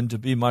a woman to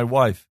be my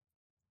wife.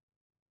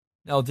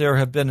 Now, there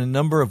have been a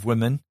number of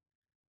women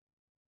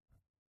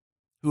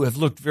who have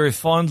looked very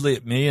fondly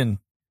at me and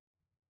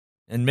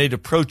made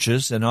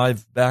approaches, and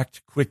I've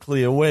backed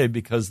quickly away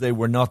because they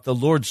were not the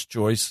Lord's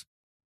choice.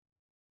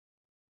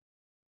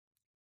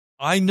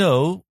 I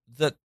know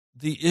that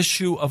the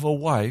issue of a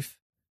wife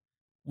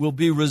will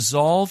be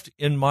resolved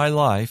in my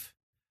life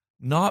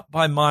not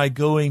by my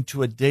going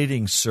to a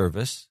dating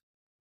service,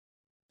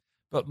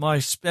 but my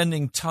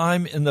spending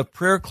time in the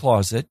prayer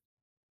closet,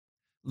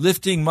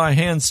 lifting my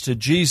hands to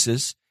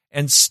Jesus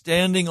and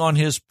standing on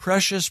his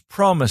precious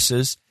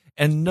promises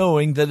and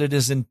knowing that it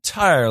is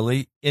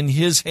entirely in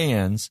his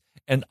hands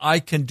and I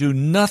can do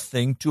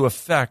nothing to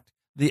affect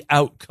the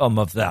outcome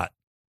of that.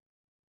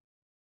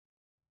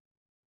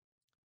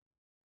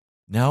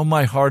 Now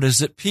my heart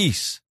is at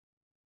peace.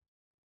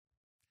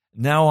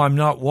 Now I'm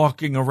not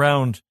walking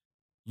around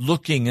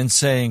looking and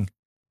saying,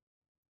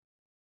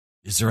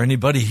 is there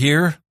anybody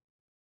here?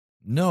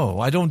 No,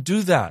 I don't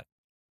do that.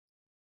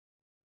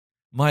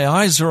 My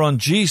eyes are on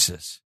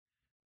Jesus.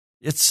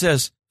 It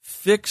says,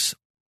 fix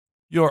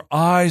your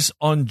eyes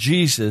on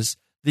Jesus,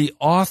 the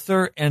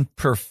author and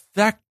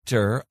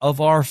perfecter of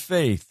our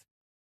faith,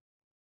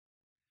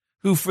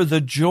 who for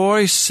the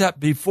joy set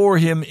before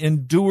him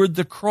endured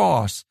the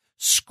cross,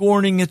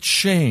 scorning its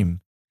shame,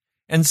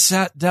 and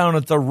sat down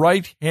at the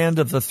right hand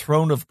of the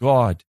throne of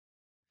God.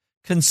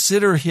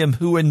 Consider him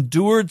who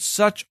endured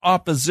such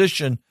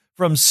opposition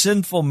from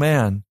sinful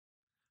man,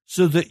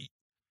 so that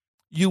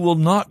you will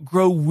not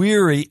grow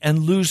weary and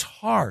lose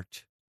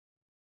heart.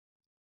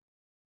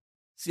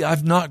 See,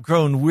 I've not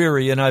grown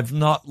weary and I've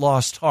not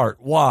lost heart.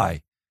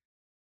 Why?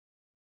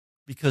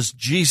 Because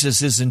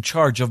Jesus is in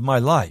charge of my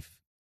life.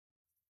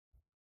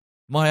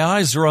 My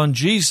eyes are on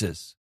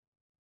Jesus.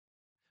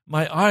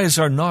 My eyes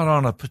are not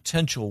on a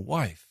potential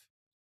wife.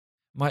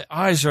 My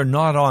eyes are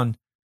not on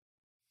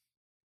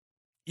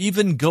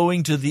even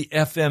going to the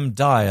FM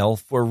dial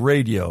for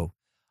radio.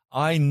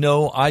 I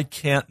know I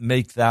can't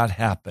make that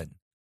happen.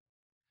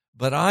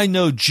 But I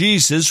know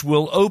Jesus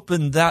will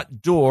open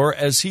that door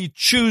as he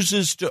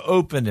chooses to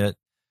open it,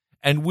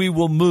 and we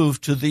will move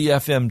to the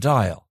FM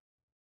dial.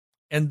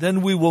 And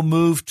then we will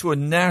move to a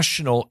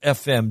national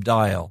FM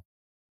dial.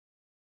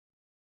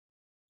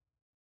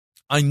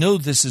 I know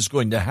this is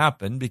going to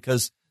happen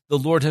because the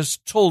Lord has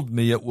told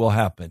me it will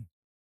happen.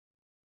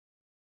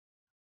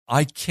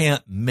 I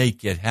can't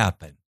make it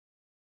happen.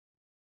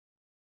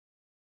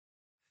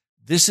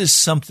 This is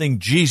something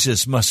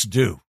Jesus must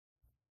do.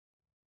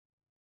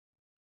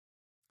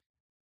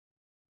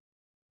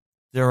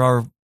 There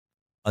are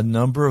a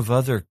number of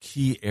other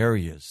key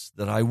areas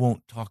that I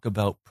won't talk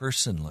about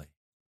personally.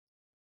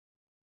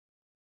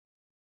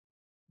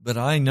 But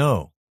I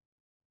know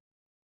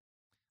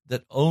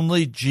that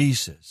only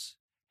Jesus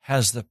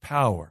has the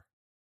power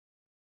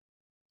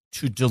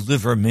to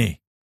deliver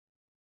me.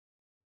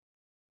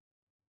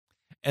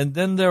 And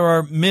then there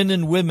are men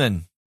and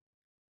women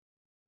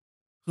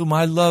whom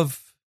I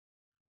love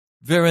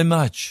very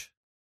much.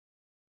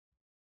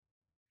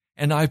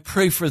 And I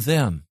pray for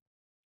them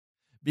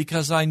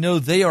because I know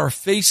they are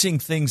facing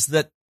things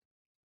that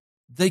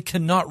they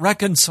cannot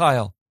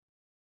reconcile,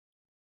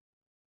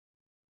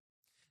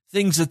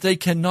 things that they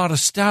cannot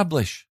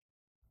establish.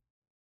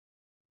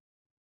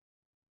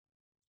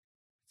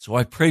 So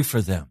I pray for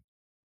them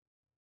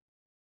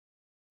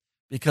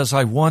because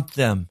I want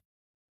them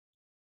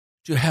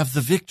to have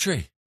the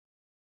victory.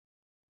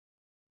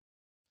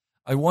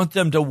 I want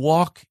them to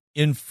walk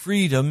in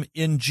freedom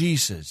in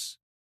Jesus.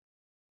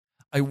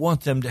 I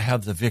want them to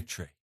have the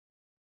victory.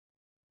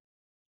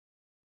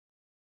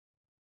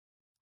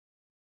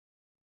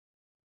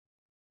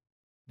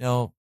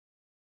 Now,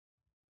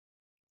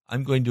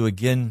 I'm going to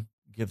again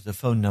give the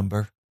phone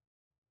number.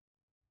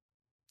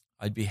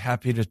 I'd be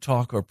happy to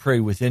talk or pray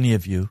with any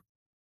of you.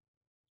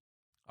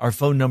 Our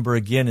phone number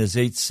again is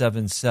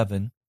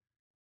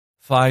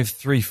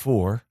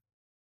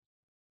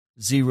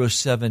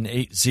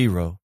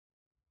 877-534-0780.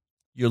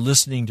 You're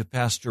listening to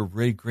Pastor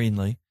Ray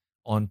Greenley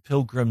on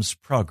Pilgrim's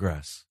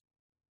Progress.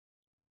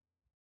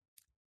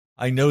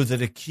 I know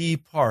that a key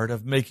part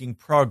of making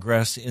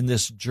progress in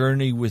this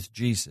journey with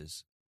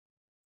Jesus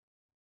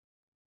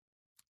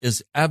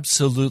is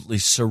absolutely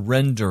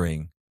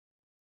surrendering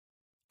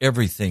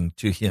everything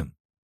to him.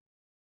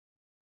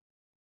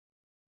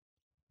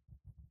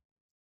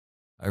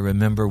 I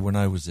remember when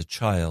I was a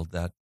child,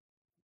 that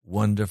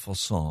wonderful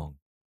song,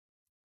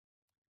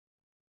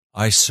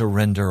 I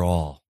Surrender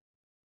All.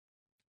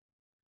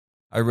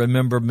 I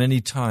remember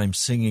many times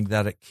singing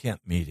that at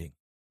camp meeting.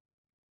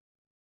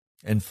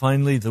 And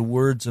finally, the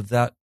words of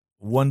that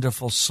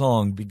wonderful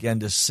song began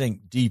to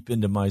sink deep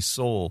into my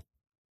soul.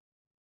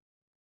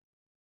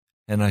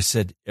 And I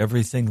said,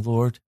 "Everything,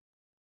 Lord?"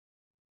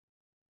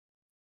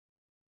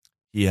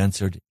 He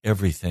answered,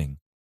 "Everything.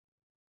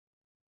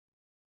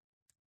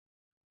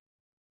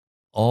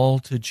 All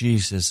to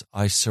Jesus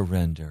I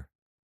surrender.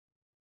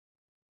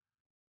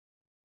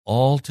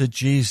 All to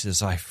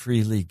Jesus I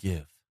freely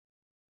give."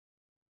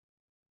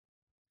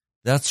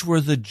 That's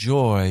where the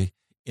joy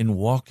in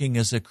walking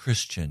as a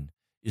Christian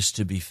is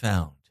to be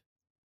found.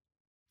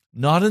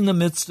 Not in the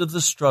midst of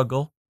the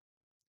struggle,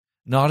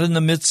 not in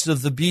the midst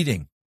of the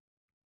beating.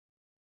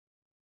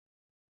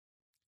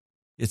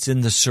 It's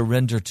in the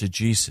surrender to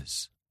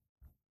Jesus.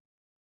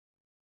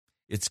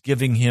 It's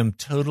giving him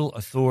total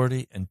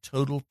authority and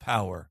total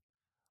power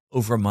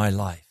over my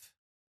life.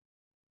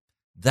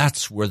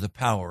 That's where the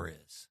power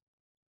is.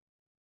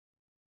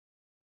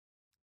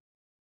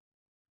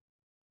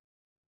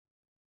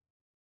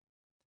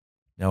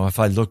 Now, if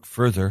I look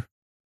further,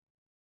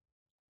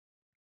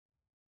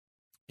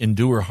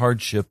 endure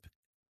hardship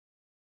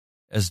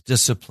as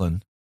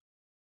discipline.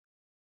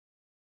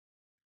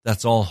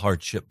 That's all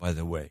hardship, by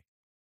the way.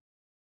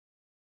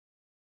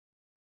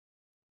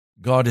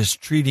 God is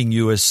treating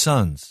you as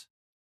sons.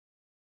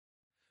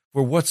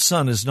 For what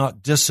son is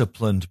not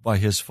disciplined by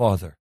his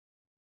father?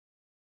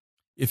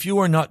 If you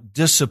are not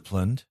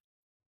disciplined,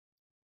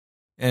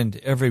 and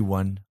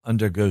everyone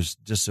undergoes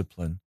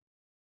discipline,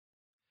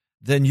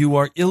 then you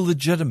are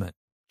illegitimate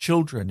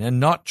children and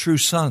not true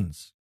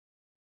sons.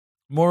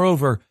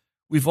 Moreover,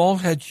 we've all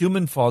had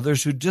human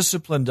fathers who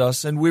disciplined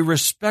us, and we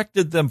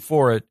respected them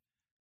for it.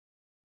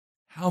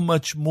 How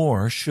much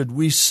more should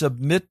we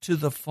submit to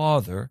the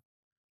Father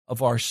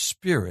of our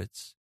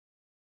spirits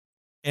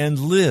and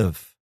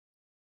live?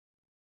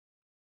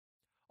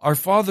 Our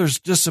fathers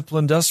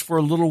disciplined us for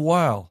a little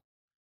while,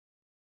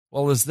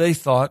 as they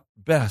thought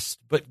best,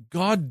 but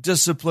God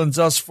disciplines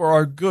us for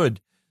our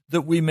good,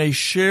 that we may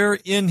share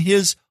in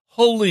his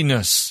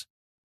holiness.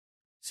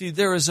 See,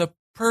 there is a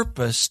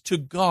purpose to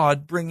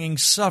God bringing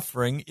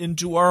suffering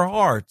into our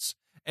hearts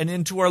and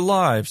into our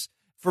lives,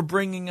 for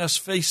bringing us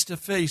face to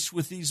face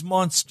with these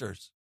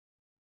monsters.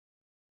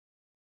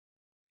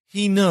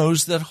 He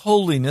knows that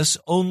holiness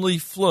only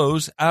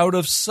flows out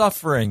of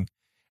suffering,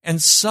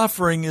 and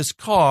suffering is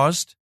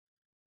caused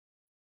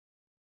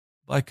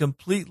by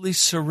completely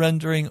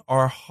surrendering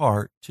our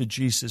heart to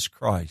Jesus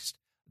Christ.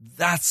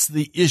 That's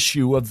the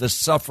issue of the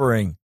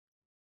suffering.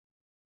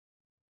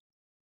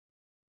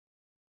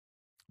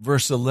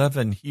 Verse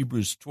 11,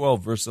 Hebrews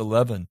 12, verse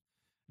 11.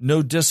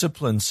 No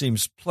discipline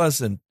seems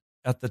pleasant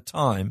at the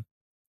time,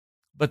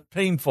 but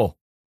painful.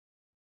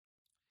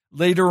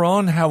 Later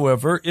on,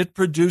 however, it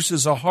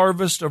produces a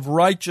harvest of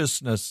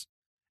righteousness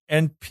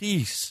and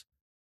peace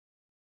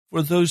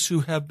for those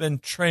who have been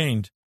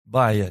trained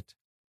by it.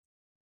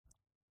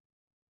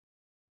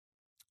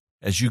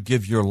 As you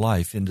give your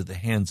life into the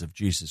hands of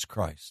Jesus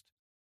Christ,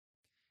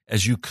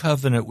 as you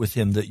covenant with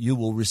him that you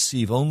will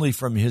receive only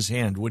from his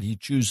hand what he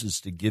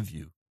chooses to give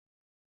you,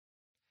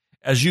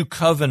 as you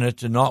covenant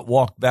to not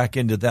walk back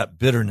into that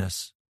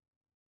bitterness,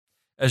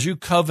 as you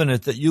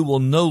covenant that you will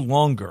no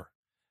longer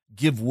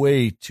give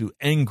way to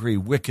angry,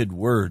 wicked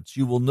words,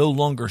 you will no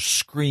longer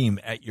scream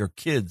at your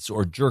kids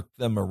or jerk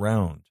them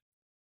around.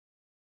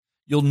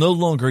 You'll no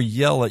longer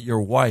yell at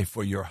your wife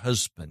or your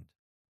husband.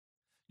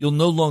 You'll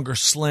no longer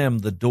slam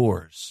the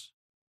doors.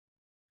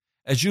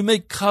 As you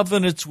make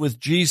covenants with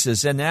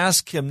Jesus and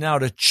ask him now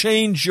to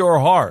change your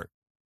heart,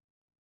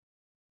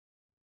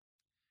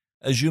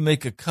 as you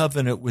make a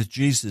covenant with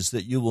Jesus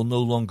that you will no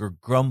longer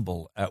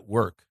grumble at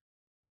work.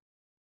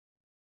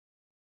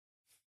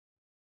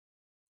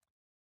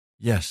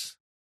 Yes,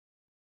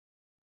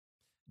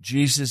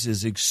 Jesus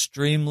is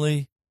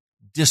extremely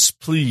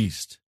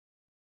displeased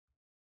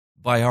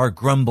by our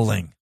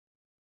grumbling.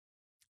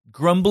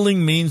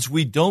 Grumbling means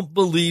we don't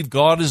believe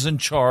God is in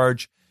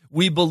charge.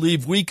 We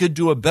believe we could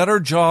do a better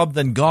job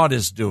than God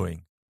is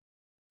doing.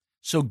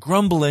 So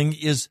grumbling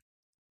is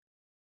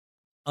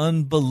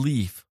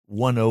unbelief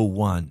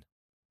 101.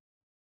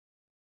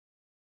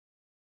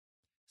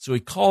 So he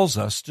calls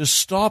us to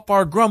stop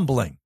our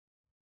grumbling.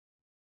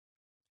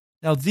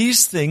 Now,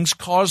 these things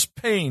cause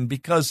pain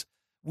because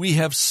we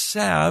have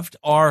salved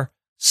our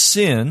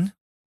sin,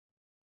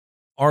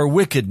 our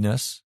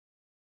wickedness,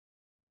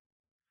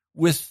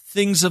 with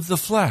things of the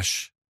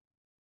flesh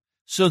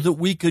so that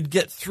we could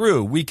get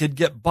through, we could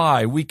get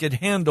by, we could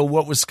handle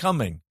what was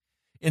coming,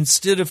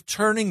 instead of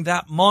turning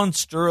that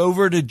monster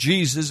over to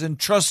Jesus and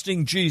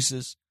trusting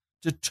Jesus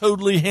to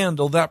totally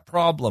handle that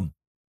problem.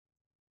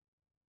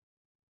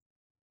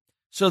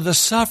 So the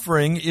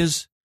suffering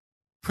is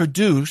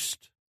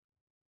produced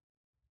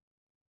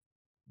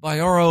by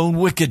our own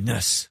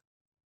wickedness.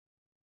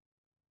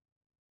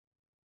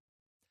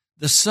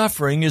 The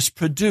suffering is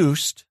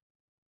produced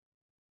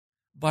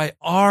by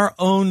our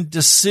own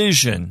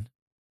decision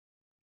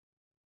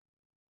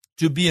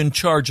to be in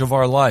charge of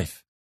our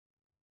life.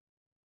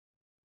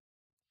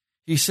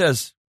 He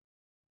says,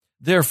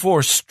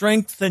 therefore,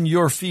 strengthen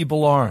your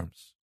feeble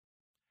arms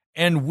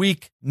and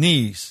weak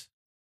knees.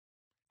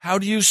 How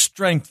do you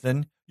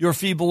strengthen your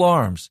feeble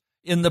arms?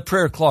 In the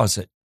prayer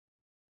closet,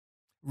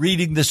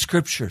 reading the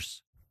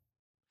scriptures,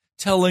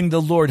 telling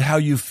the Lord how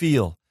you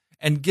feel,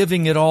 and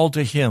giving it all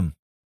to Him.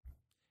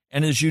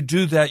 And as you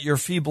do that, your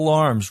feeble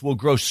arms will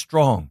grow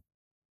strong,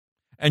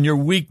 and your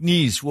weak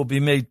knees will be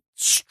made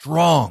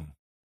strong.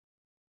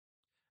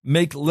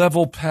 Make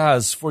level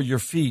paths for your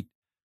feet,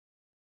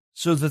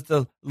 so that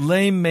the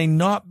lame may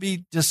not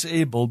be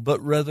disabled, but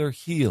rather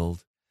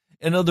healed.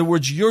 In other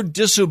words, your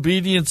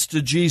disobedience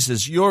to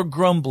Jesus, your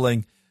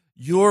grumbling,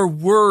 your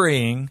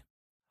worrying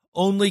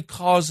only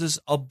causes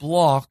a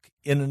block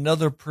in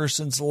another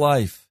person's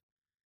life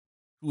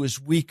who is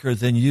weaker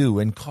than you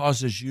and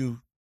causes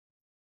you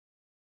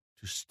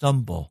to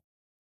stumble.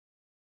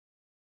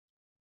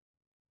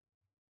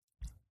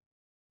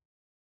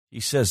 He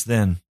says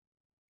then,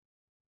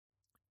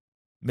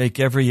 make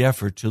every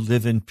effort to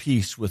live in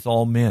peace with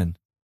all men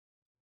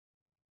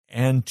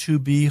and to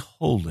be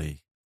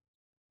holy.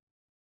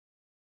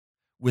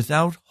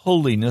 Without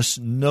holiness,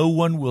 no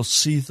one will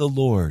see the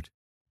Lord.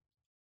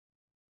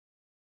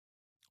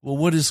 Well,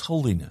 what is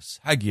holiness?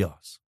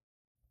 Hagios.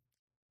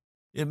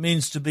 It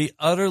means to be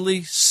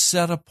utterly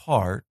set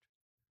apart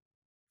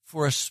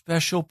for a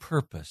special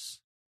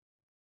purpose.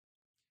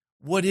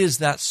 What is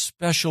that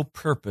special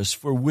purpose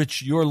for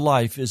which your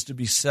life is to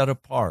be set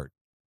apart?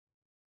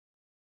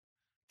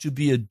 To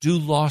be a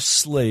doulos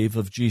slave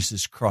of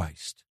Jesus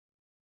Christ.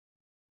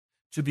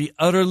 To be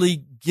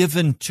utterly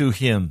given to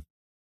Him.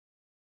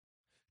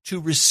 To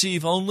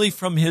receive only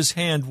from His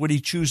hand what He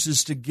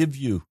chooses to give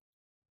you.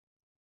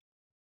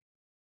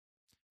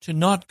 To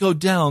not go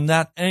down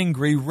that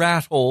angry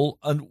rat hole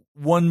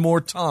one more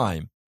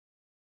time.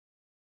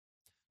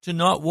 To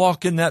not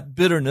walk in that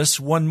bitterness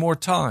one more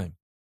time.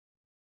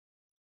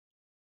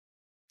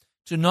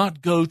 To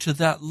not go to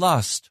that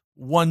lust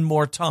one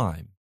more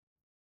time.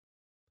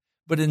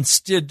 But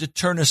instead to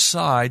turn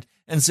aside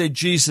and say,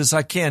 Jesus,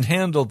 I can't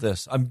handle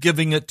this. I'm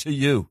giving it to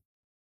you.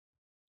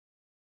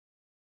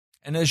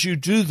 And as you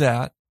do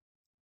that,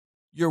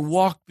 your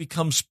walk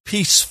becomes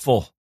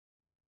peaceful.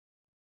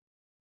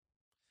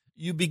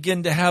 You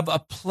begin to have a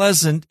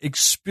pleasant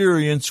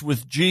experience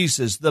with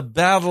Jesus. The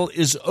battle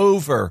is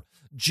over.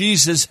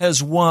 Jesus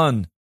has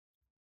won.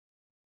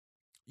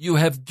 You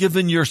have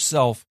given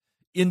yourself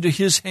into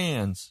His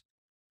hands,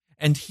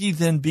 and He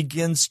then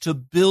begins to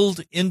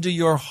build into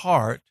your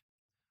heart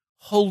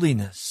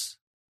holiness,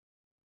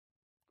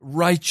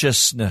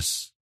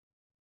 righteousness.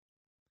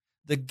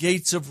 The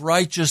gates of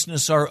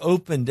righteousness are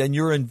opened, and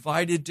you're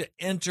invited to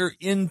enter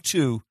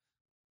into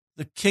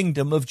the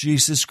kingdom of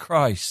Jesus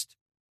Christ.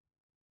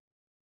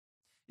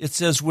 It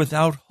says,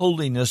 without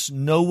holiness,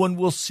 no one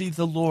will see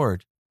the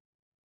Lord.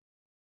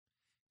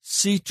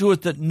 See to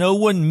it that no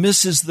one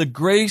misses the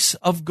grace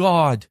of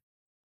God,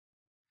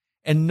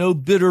 and no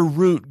bitter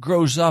root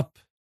grows up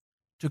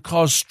to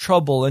cause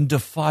trouble and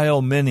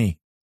defile many.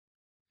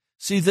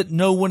 See that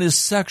no one is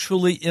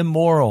sexually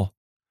immoral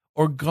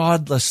or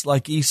godless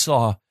like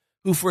Esau,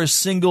 who for a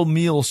single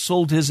meal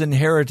sold his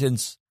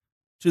inheritance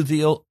to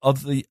the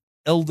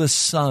eldest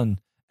son.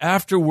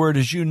 Afterward,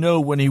 as you know,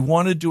 when he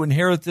wanted to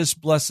inherit this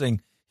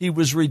blessing, he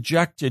was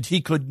rejected. He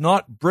could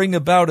not bring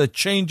about a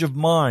change of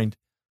mind,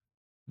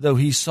 though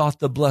he sought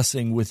the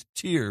blessing with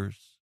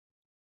tears.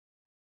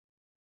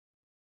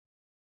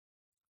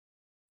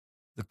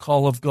 The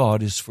call of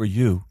God is for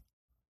you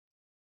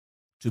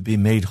to be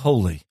made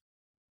holy,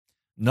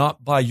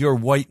 not by your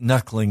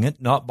white-knuckling it,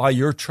 not by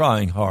your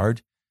trying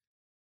hard,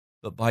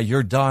 but by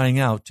your dying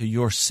out to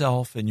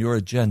yourself and your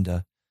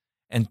agenda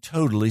and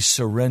totally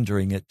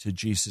surrendering it to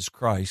Jesus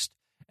Christ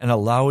and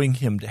allowing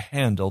Him to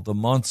handle the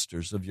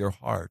monsters of your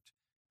heart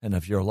and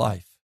of your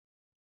life.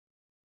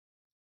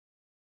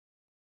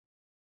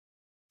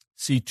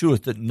 See to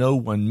it that no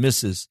one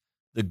misses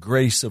the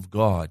grace of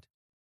God.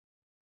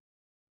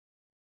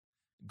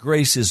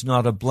 Grace is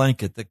not a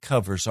blanket that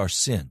covers our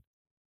sin.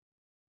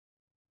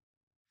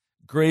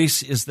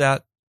 Grace is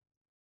that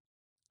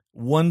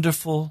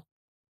wonderful,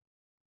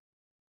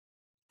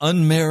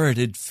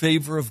 unmerited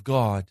favor of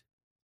God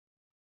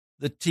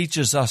that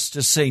teaches us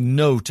to say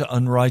no to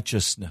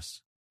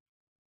unrighteousness,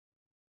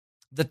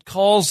 that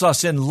calls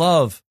us in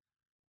love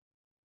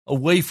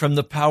away from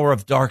the power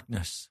of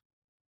darkness,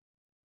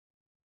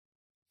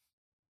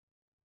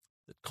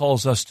 that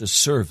calls us to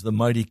serve the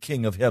mighty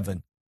King of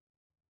heaven.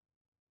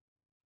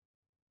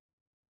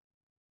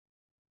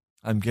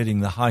 I'm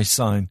getting the high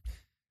sign.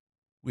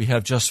 We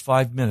have just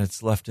 5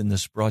 minutes left in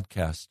this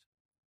broadcast.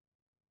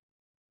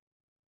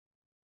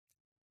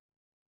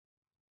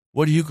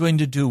 What are you going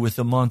to do with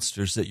the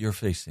monsters that you're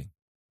facing?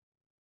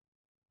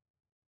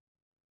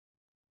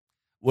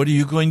 What are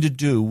you going to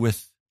do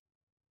with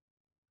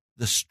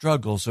the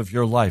struggles of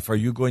your life? Are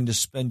you going to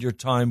spend your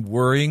time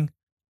worrying,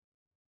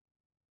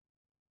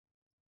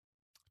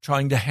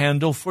 trying to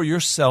handle for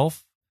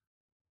yourself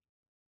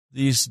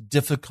these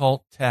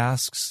difficult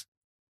tasks?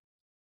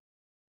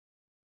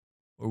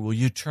 Or will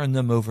you turn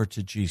them over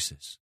to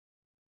Jesus?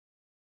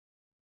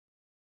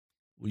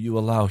 Will you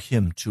allow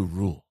Him to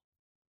rule?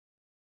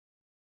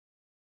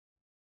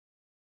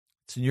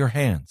 It's in your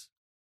hands.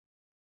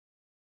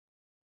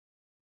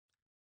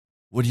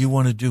 What do you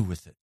want to do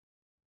with it?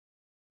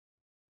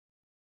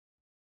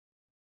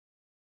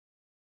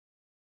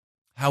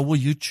 How will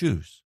you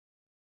choose?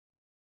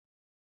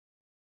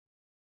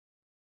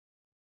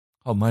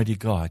 Almighty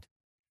God,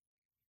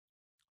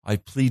 I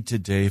plead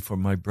today for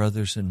my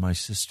brothers and my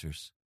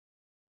sisters.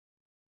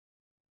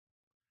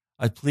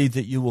 I plead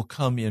that you will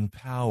come in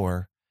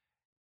power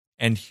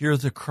and hear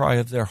the cry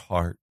of their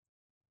heart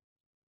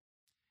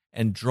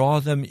and draw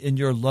them in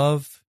your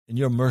love, in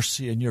your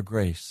mercy, and your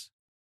grace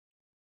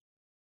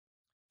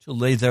to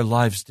lay their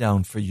lives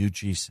down for you,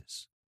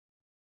 Jesus.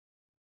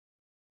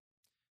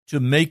 To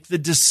make the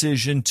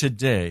decision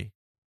today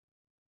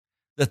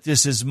that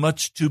this is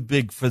much too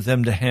big for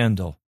them to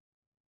handle.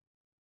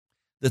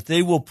 That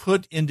they will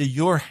put into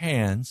your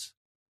hands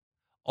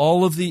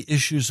all of the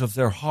issues of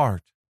their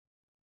heart,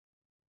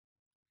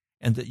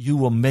 and that you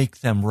will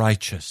make them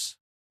righteous.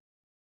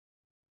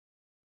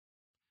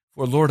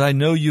 For Lord, I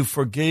know you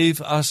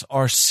forgave us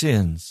our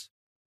sins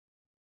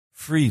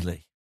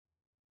freely,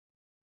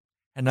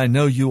 and I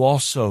know you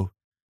also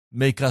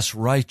make us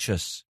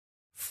righteous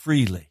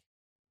freely.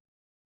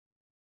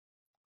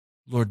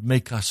 Lord,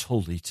 make us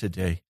holy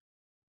today.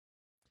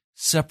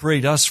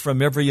 Separate us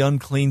from every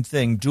unclean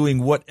thing,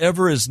 doing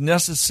whatever is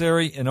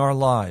necessary in our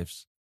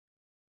lives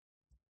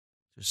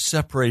to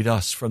separate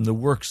us from the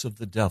works of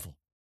the devil.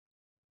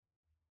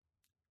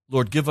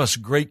 Lord, give us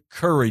great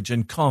courage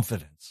and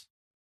confidence.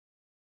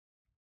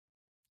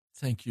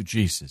 Thank you,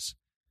 Jesus.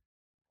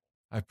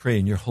 I pray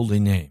in your holy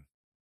name.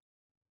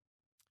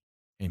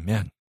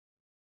 Amen.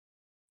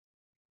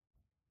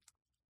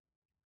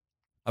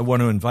 I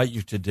want to invite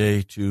you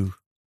today to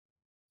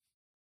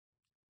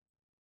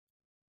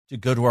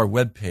go to our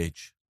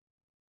webpage.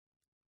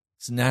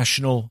 It's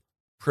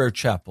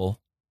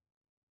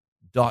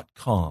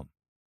nationalprayerchapel.com.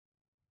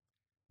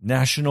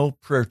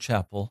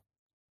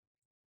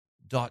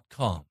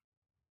 nationalprayerchapel.com.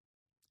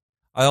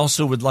 I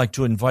also would like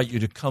to invite you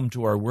to come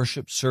to our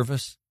worship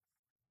service.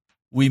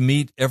 We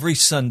meet every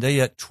Sunday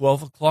at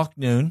 12 o'clock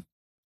noon,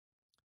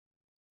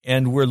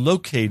 and we're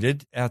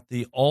located at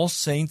the All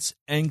Saints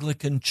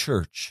Anglican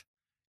Church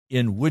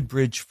in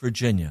Woodbridge,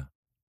 Virginia.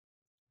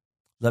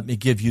 Let me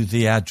give you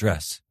the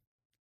address.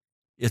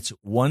 It's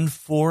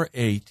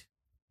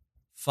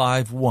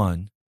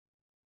 14851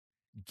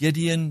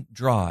 Gideon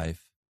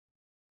Drive,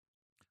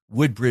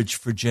 Woodbridge,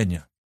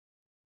 Virginia,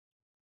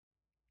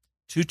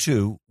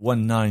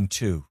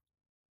 22192.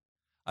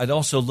 I'd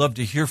also love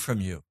to hear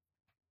from you.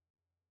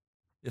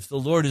 If the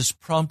Lord is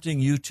prompting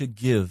you to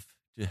give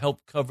to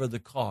help cover the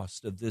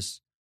cost of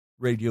this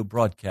radio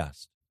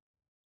broadcast,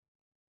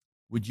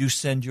 would you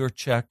send your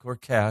check or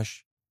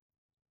cash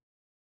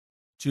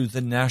to the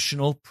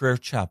National Prayer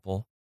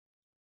Chapel,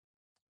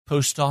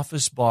 Post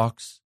Office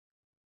Box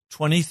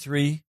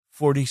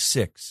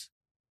 2346,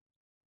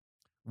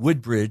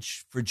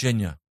 Woodbridge,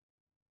 Virginia,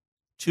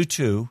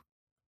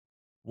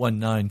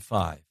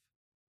 22195.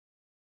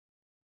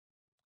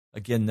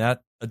 Again,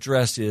 that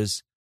address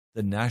is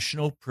the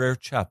National Prayer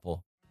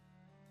Chapel,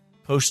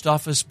 Post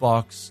Office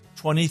Box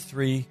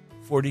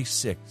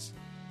 2346,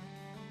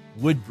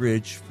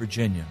 Woodbridge,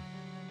 Virginia,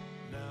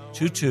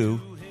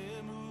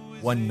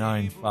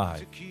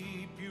 22195.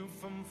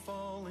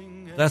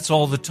 That's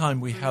all the time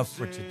we have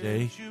for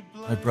today.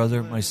 My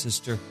brother, my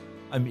sister,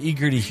 I'm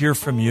eager to hear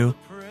from you.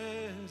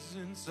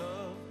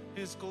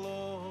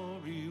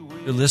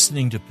 You're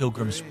listening to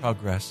Pilgrim's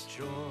Progress.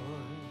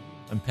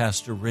 I'm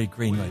Pastor Ray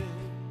Greenley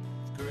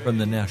from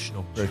the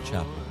National Prayer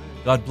Chapel.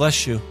 God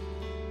bless you.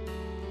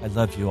 I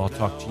love you. I'll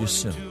talk to you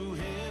soon.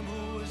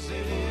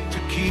 To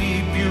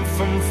keep you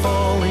from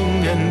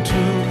falling and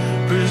to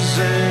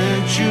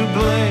present you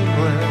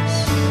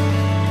blameless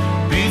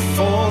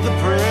before the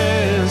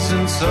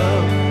presence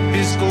of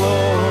His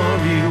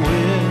glory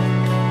with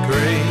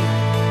great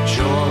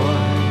joy,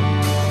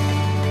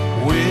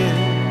 with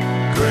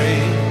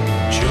great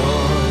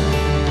joy.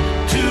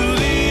 To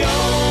the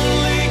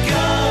only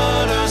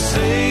God, our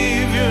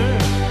Savior,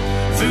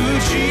 through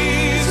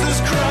Jesus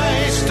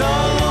Christ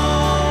our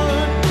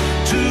Lord.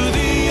 To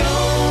the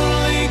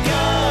only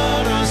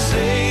God, our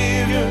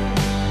Savior,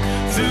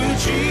 through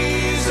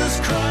Jesus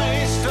Christ.